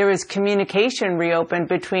there is communication reopened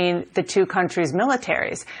between the two countries'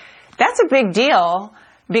 militaries. That's a big deal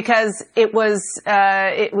because it was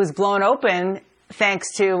blown open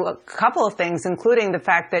thanks to a couple of things, including the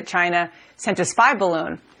fact that China sent a spy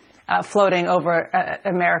balloon floating over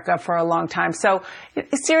America for a long time. So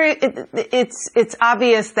it's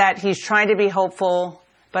obvious that he's trying to be hopeful,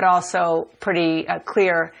 but also pretty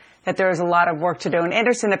clear that there is a lot of work to do. And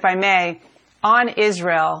Anderson, if I may, on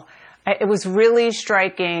Israel, it was really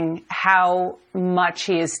striking how much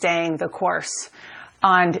he is staying the course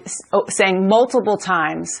on saying multiple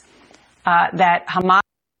times that Hamas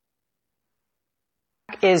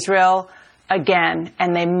Israel again,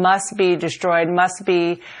 and they must be destroyed, must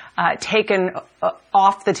be taken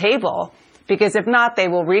off the table, because if not, they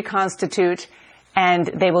will reconstitute and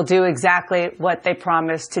they will do exactly what they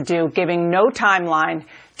promised to do, giving no timeline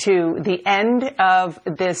to the end of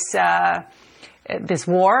this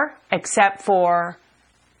war, except for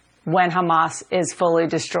when Hamas is fully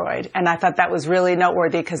destroyed. And I thought that was really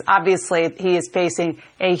noteworthy because obviously he is facing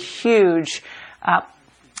a huge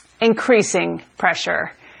increasing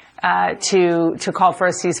pressure to call for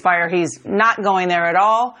a ceasefire. He's not going there at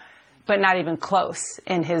all, but not even close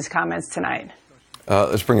in his comments tonight.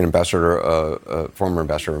 Let's bring in former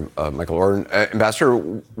Ambassador Michael Oren.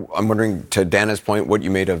 Ambassador, I'm wondering, to Dana's point, what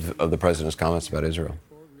you made of the president's comments about Israel.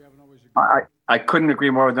 I couldn't agree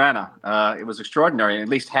more with Anna. It was extraordinary. At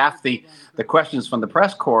least half the questions from the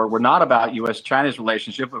press corps were not about U.S.-China's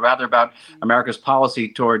relationship, but rather about America's policy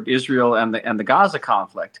toward Israel and the Gaza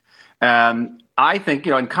conflict. I think,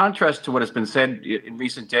 in contrast to what has been said in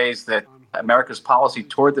recent days, that America's policy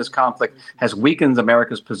toward this conflict has weakened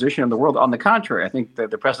America's position in the world. On the contrary, I think that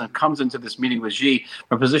the president comes into this meeting with Xi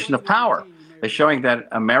from a position of power, showing that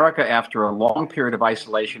America, after a long period of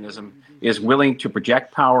isolationism, is willing to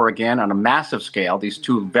project power again on a massive scale. These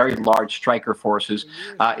two very large striker forces,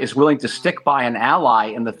 is willing to stick by an ally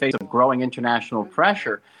in the face of growing international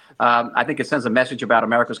pressure. I think it sends a message about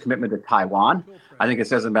America's commitment to Taiwan. I think it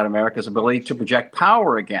says about America's ability to project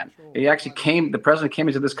power again. The president came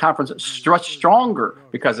into this conference stronger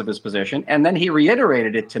because of his position, and then he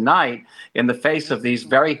reiterated it tonight in the face of these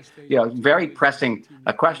very pressing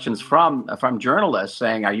questions from journalists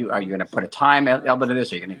saying, are you going to put a time element in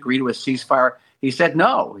this? Are you going to agree to a ceasefire? He said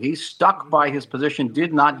no. He stuck by his position,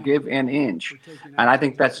 did not give an inch. And I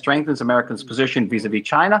think that strengthens America's position vis-a-vis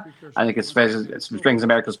China. I think it strengthens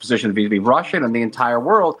America's position vis-a-vis Russia and the entire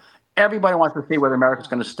world. Everybody wants to see whether America's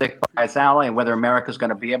going to stick by its ally and whether America's going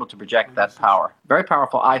to be able to project that power. Very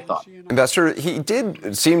powerful, I thought. Ambassador, he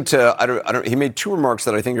did seem to, he made two remarks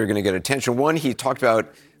that I think are going to get attention. One, he talked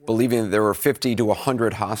about believing that there were 50 to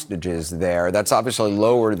 100 hostages there. That's obviously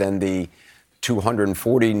lower than the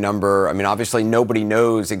 240 number. I mean, obviously nobody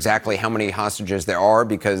knows exactly how many hostages there are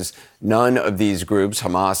because none of these groups,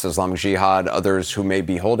 Hamas, Islamic Jihad, others who may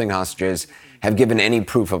be holding hostages, have given any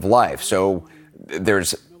proof of life. So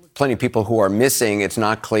there's plenty of people who are missing. It's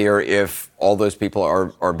not clear if all those people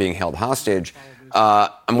are being held hostage.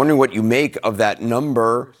 I'm wondering what you make of that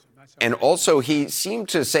number. And also, he seemed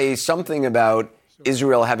to say something about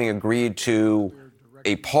Israel having agreed to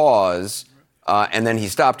a pause. And then he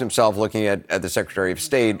stopped himself looking at the Secretary of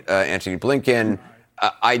State, Antony Blinken.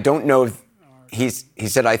 I don't know if he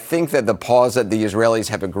said, I think that the pause that the Israelis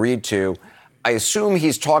have agreed to, I assume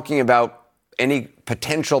he's talking about any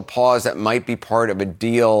potential pause that might be part of a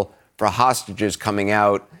deal for hostages coming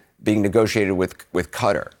out being negotiated with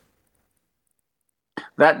Qatar.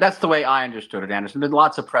 That's the way I understood it, Anderson. There's been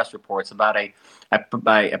lots of press reports about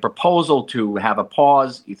a proposal to have a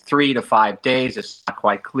pause, 3 to 5 days. It's not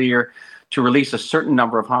quite clear, to release a certain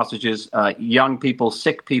number of hostages, young people,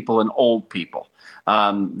 sick people, and old people.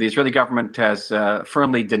 The Israeli government has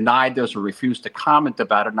firmly denied this or refused to comment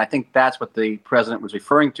about it, and I think that's what the president was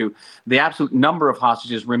referring to. The absolute number of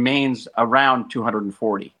hostages remains around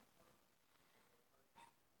 240.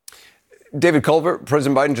 David Culver,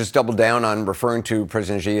 President Biden just doubled down on referring to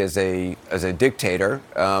President Xi as a dictator.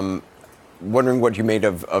 Wondering what you made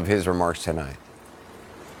of his remarks tonight.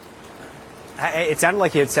 It sounded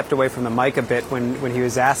like he had stepped away from the mic a bit when he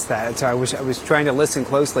was asked that. And so I was trying to listen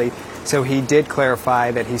closely. So he did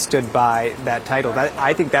clarify that he stood by that title.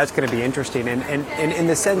 I think that's going to be interesting. And in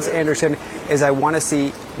the sense, Anderson, is I want to see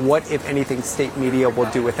what, if anything, state media will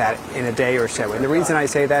do with that in a day or so. And the reason I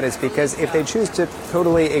say that is because if they choose to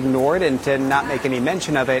totally ignore it and to not make any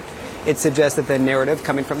mention of it, it suggests that the narrative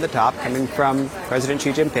coming from the top, coming from President Xi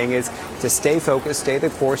Jinping, is to stay focused, stay the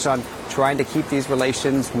course on trying to keep these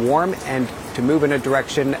relations warm and to move in a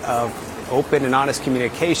direction of open and honest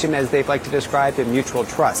communication, as they'd like to describe, and mutual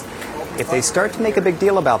trust. If they start to make a big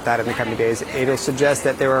deal about that in the coming days, it'll suggest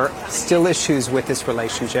that there are still issues with this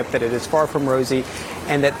relationship, that it is far from rosy,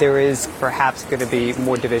 and that there is perhaps going to be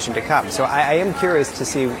more division to come. So I am curious to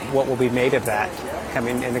see what will be made of that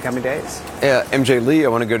in the coming days. MJ Lee, I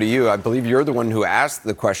want to go to you. I believe you're the one who asked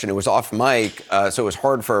the question. It was off mic, so it was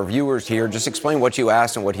hard for our viewers here. Just explain what you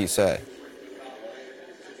asked and what he said.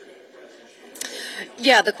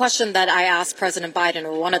 Yeah, the question that I asked President Biden,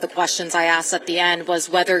 or one of the questions I asked at the end, was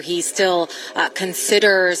whether he still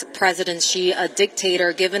considers President Xi a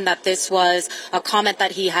dictator, given that this was a comment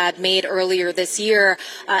that he had made earlier this year,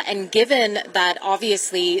 and given that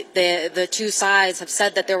obviously the two sides have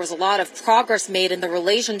said that there was a lot of progress made in the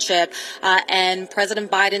relationship, and President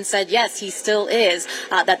Biden said, yes, he still is,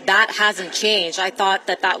 that hasn't changed. I thought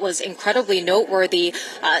that was incredibly noteworthy,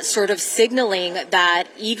 sort of signaling that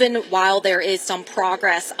even while there is some progress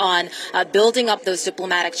on building up those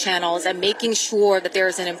diplomatic channels and making sure that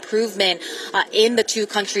there's an improvement in the two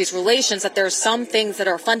countries' relations, that there are some things that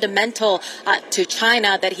are fundamental to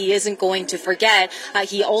China that he isn't going to forget.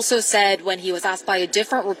 He also said, when he was asked by a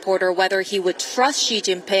different reporter whether he would trust Xi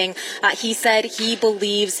Jinping, he said he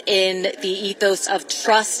believes in the ethos of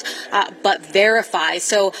trust but verify.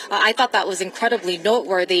 So I thought that was incredibly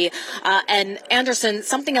noteworthy. And Anderson,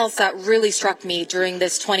 something else that really struck me during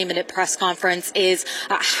this 20-minute press conference is is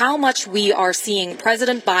how much we are seeing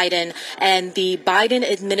President Biden and the Biden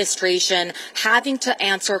administration having to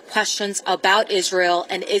answer questions about Israel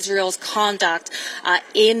and Israel's conduct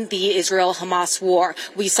in the Israel-Hamas war.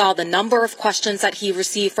 We saw the number of questions that he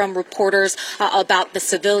received from reporters about the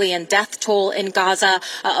civilian death toll in Gaza.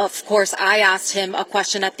 Of course, I asked him a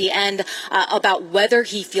question at the end about whether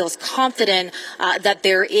he feels confident that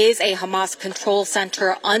there is a Hamas control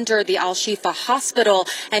center under the Al-Shifa hospital.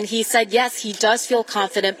 And he said, yes, he does feel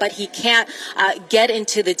confident, but he can't get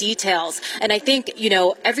into the details. And I think,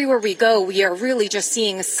 everywhere we go, we are really just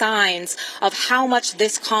seeing signs of how much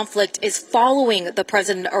this conflict is following the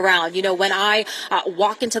president around. When I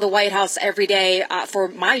walk into the White House every day for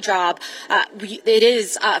my job, it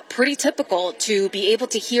is pretty typical to be able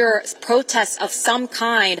to hear protests of some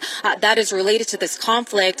kind that is related to this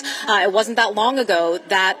conflict. It wasn't that long ago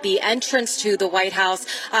that the entrance to the White House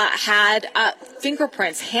had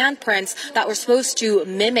fingerprints, handprints that were supposed to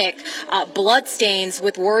mimic blood stains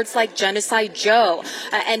with words like Genocide Joe.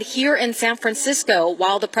 And here in San Francisco,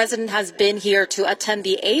 while the president has been here to attend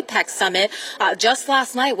the APEC summit, just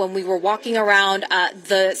last night when we were walking around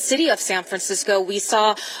the city of San Francisco, we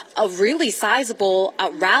saw a really sizable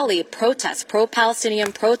rally protest,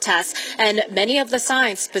 pro-Palestinian protests, and many of the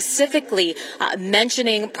signs specifically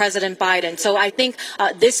mentioning President Biden. So I think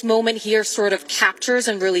this moment here sort of captures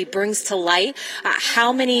and really brings to light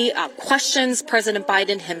how many questions President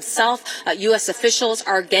Biden himself, U.S. officials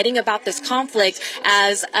are getting about this conflict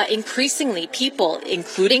as increasingly people,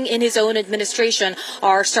 including in his own administration,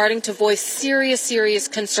 are starting to voice serious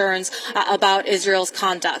concerns about Israel's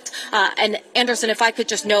conduct. And Anderson, if I could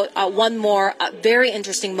just note one more very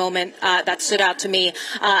interesting moment that stood out to me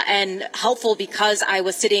and helpful because I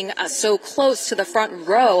was sitting so close to the front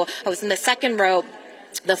row. I was in the second row,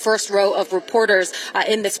 the first row of reporters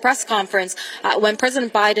in this press conference. When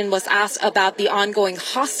President Biden was asked about the ongoing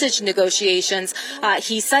hostage negotiations,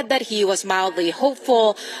 he said that he was mildly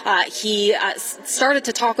hopeful. He started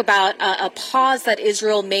to talk about a pause that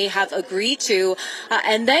Israel may have agreed to.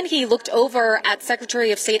 And then he looked over at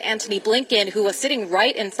Secretary of State Antony Blinken, who was sitting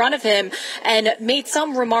right in front of him, and made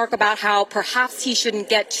some remark about how perhaps he shouldn't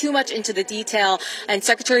get too much into the detail. And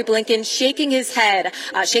Secretary Blinken shaking his head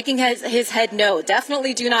no,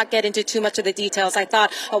 definitely do not get into too much of the details. I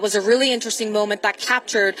thought it was a really interesting moment that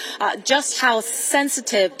captured just how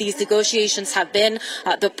sensitive these negotiations have been.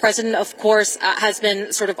 The president, of course, has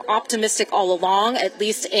been sort of optimistic all along, at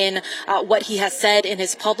least in what he has said in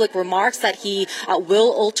his public remarks, that he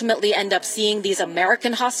will ultimately end up seeing these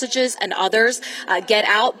American hostages and others get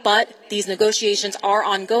out. But these negotiations are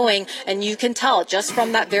ongoing, and you can tell just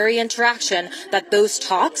from that very interaction that those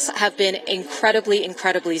talks have been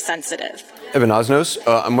incredibly sensitive. Evan Osnos,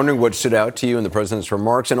 I'm wondering what stood out to you in the president's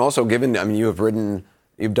remarks, and also given,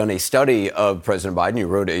 you've done a study of President Biden. You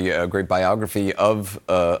wrote a great biography of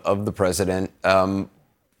the president. Talk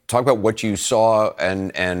about what you saw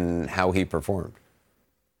and how he performed.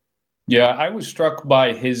 Yeah, I was struck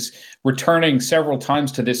by his returning several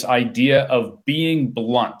times to this idea of being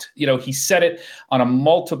blunt. He said it on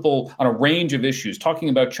a range of issues. Talking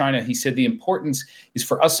about China, he said the importance is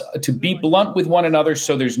for us to be blunt with one another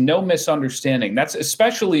so there's no misunderstanding. That's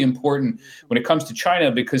especially important when it comes to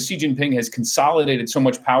China because Xi Jinping has consolidated so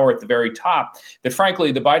much power at the very top that,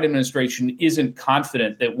 frankly, the Biden administration isn't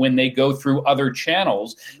confident that when they go through other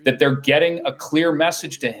channels that they're getting a clear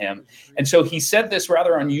message to him. And so he said this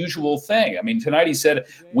rather unusual thing. Tonight he said,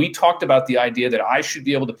 we talked about the idea that I should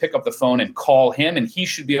be able to pick up the phone and call him, and he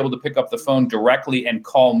should be able to pick up the phone directly and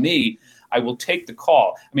call me. I will take the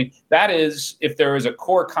call. That is, if there is a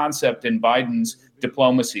core concept in Biden's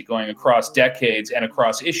diplomacy going across decades and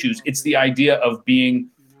across issues, it's the idea of being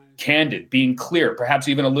candid, being clear, perhaps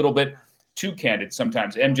even a little bit too candid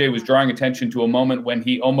sometimes. MJ was drawing attention to a moment when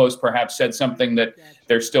he almost perhaps said something that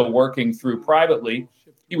they're still working through privately.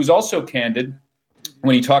 He was also candid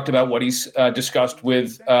when he talked about what he's discussed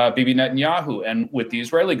with Bibi Netanyahu and with the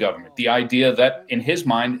Israeli government, the idea that in his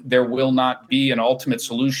mind, there will not be an ultimate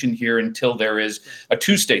solution here until there is a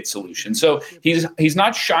two-state solution. So he's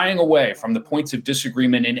not shying away from the points of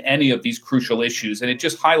disagreement in any of these crucial issues. And it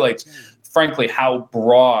just highlights, frankly, how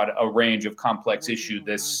broad a range of complex issues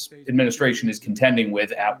this administration is contending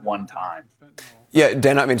with at one time. Yeah,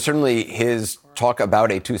 Dan, certainly his talk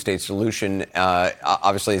about a two-state solution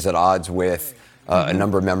obviously is at odds with a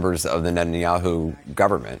number of members of the Netanyahu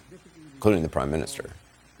government, including the prime minister.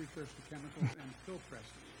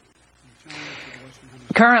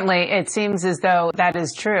 Currently, it seems as though that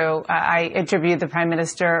is true. I interviewed the prime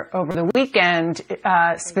minister over the weekend,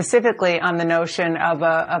 specifically on the notion of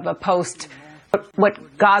a post,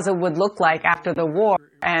 what Gaza would look like after the war.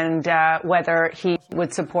 and whether he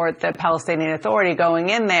would support the Palestinian Authority going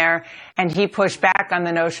in there. And he pushed back on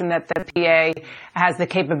the notion that the PA has the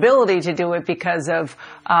capability to do it because of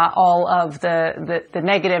all of the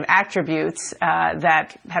negative attributes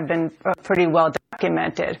that have been pretty well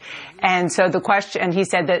documented. And so the question, and he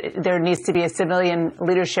said that there needs to be a civilian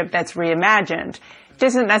leadership that's reimagined.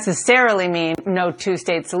 Doesn't necessarily mean no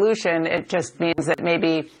two-state solution. It just means that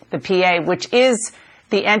maybe the PA, which is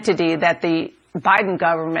the entity that the Biden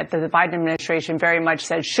government, that the Biden administration very much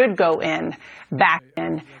said should go back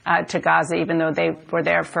in to Gaza, even though they were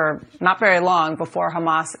there for not very long before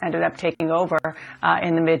Hamas ended up taking over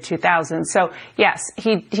in the mid-2000s. So yes,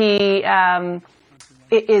 he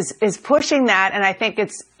is pushing that, and I think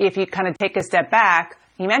it's, if you kind of take a step back,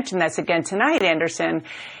 he mentioned this again tonight, Anderson,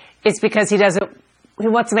 it's because he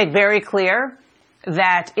wants to make very clear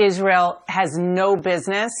that Israel has no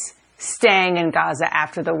business staying in Gaza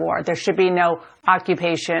after the war. There should be no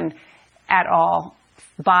occupation at all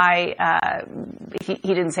by, he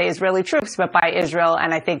didn't say Israeli troops, but by Israel,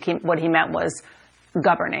 and I think what he meant was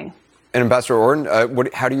governing. And Ambassador Orton,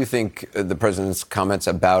 how do you think the president's comments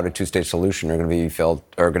about a two-state solution are going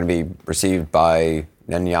to be received by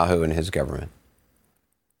Netanyahu and his government?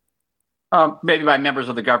 Maybe my members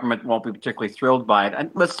of the government won't be particularly thrilled by it. And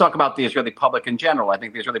let's talk about the Israeli public in general. I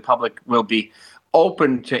think the Israeli public will be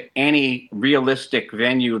open to any realistic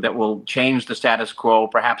venue that will change the status quo,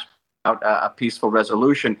 perhaps a peaceful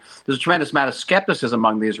resolution. There's a tremendous amount of skepticism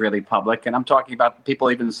among the Israeli public, and I'm talking about people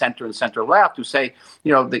even center and center left who say,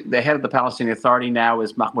 the head of the Palestinian Authority now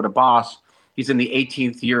is Mahmoud Abbas. He's in the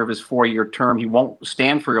 18th year of his 4-year term. He won't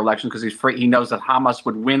stand for re-election because he knows that Hamas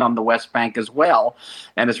would win on the West Bank as well.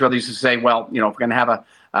 And Israelis to say, well, if we're going to have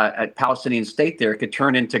a Palestinian state there, it could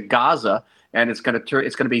turn into Gaza, and it's going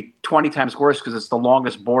to be 20 times worse because it's the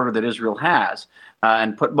longest border that Israel has,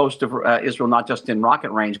 and put most of Israel not just in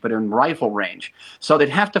rocket range but in rifle range. So they'd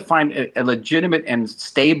have to find a legitimate and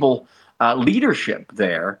stable leadership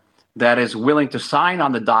there that is willing to sign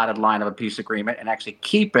on the dotted line of a peace agreement and actually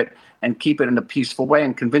keep it in a peaceful way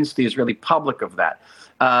and convince the Israeli public of that.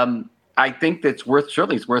 I think that's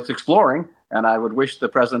it's worth exploring, and I would wish the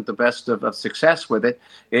president the best of success with it.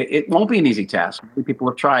 It won't be an easy task. People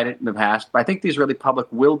have tried it in the past, but I think the Israeli public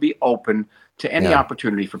will be open to any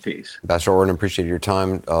opportunity for peace. Ambassador Orton, appreciate your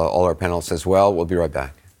time. All our panelists as well. We'll be right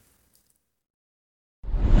back.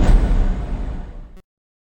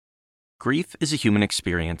 Grief is a human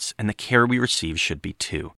experience, and the care we receive should be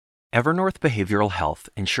too. Evernorth Behavioral Health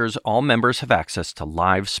ensures all members have access to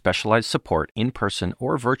live, specialized support in person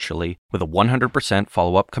or virtually with a 100%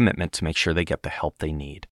 follow-up commitment to make sure they get the help they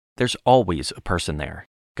need. There's always a person there,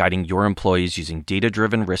 guiding your employees using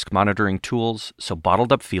data-driven risk monitoring tools so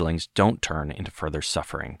bottled-up feelings don't turn into further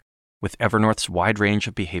suffering. With Evernorth's wide range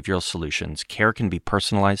of behavioral solutions, care can be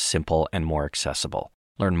personalized, simple, and more accessible.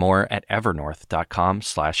 Learn more at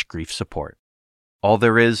evernorth.com/grief support. All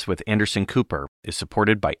There Is with Anderson Cooper is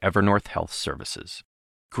supported by Evernorth Health Services.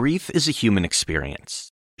 Grief is a human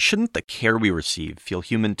experience. Shouldn't the care we receive feel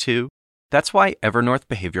human too? That's why Evernorth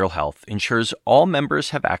Behavioral Health ensures all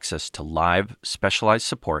members have access to live, specialized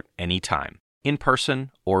support anytime, in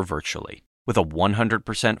person or virtually, with a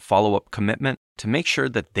 100% follow-up commitment to make sure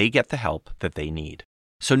that they get the help that they need.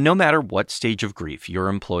 So no matter what stage of grief your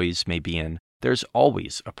employees may be in, there's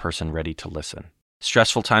always a person ready to listen.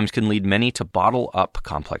 Stressful times can lead many to bottle up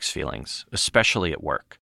complex feelings, especially at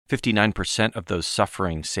work. 59% of those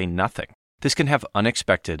suffering say nothing. This can have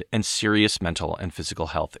unexpected and serious mental and physical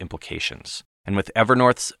health implications. And with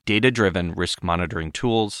Evernorth's data-driven risk monitoring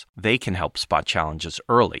tools, they can help spot challenges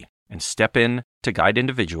early and step in to guide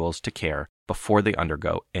individuals to care before they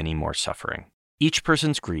undergo any more suffering. Each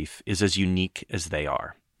person's grief is as unique as they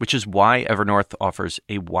are, which is why Evernorth offers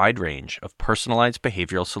a wide range of personalized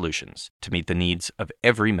behavioral solutions to meet the needs of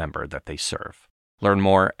every member that they serve. Learn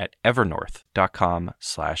more at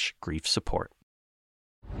evernorth.com/grief support.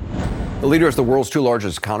 The leader of the world's two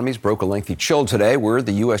largest economies broke a lengthy chill today. Where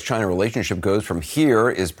the U.S.-China relationship goes from here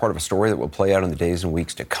is part of a story that will play out in the days and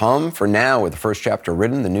weeks to come. For now, with the first chapter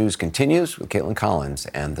written, the news continues with Caitlin Collins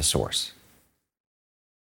and The Source.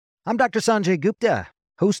 I'm Dr. Sanjay Gupta,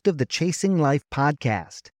 host of the Chasing Life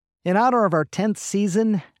podcast. In honor of our 10th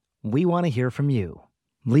season, we want to hear from you.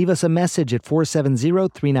 Leave us a message at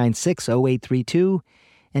 470-396-0832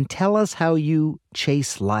 and tell us how you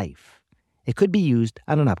chase life. It could be used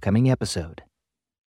on an upcoming episode.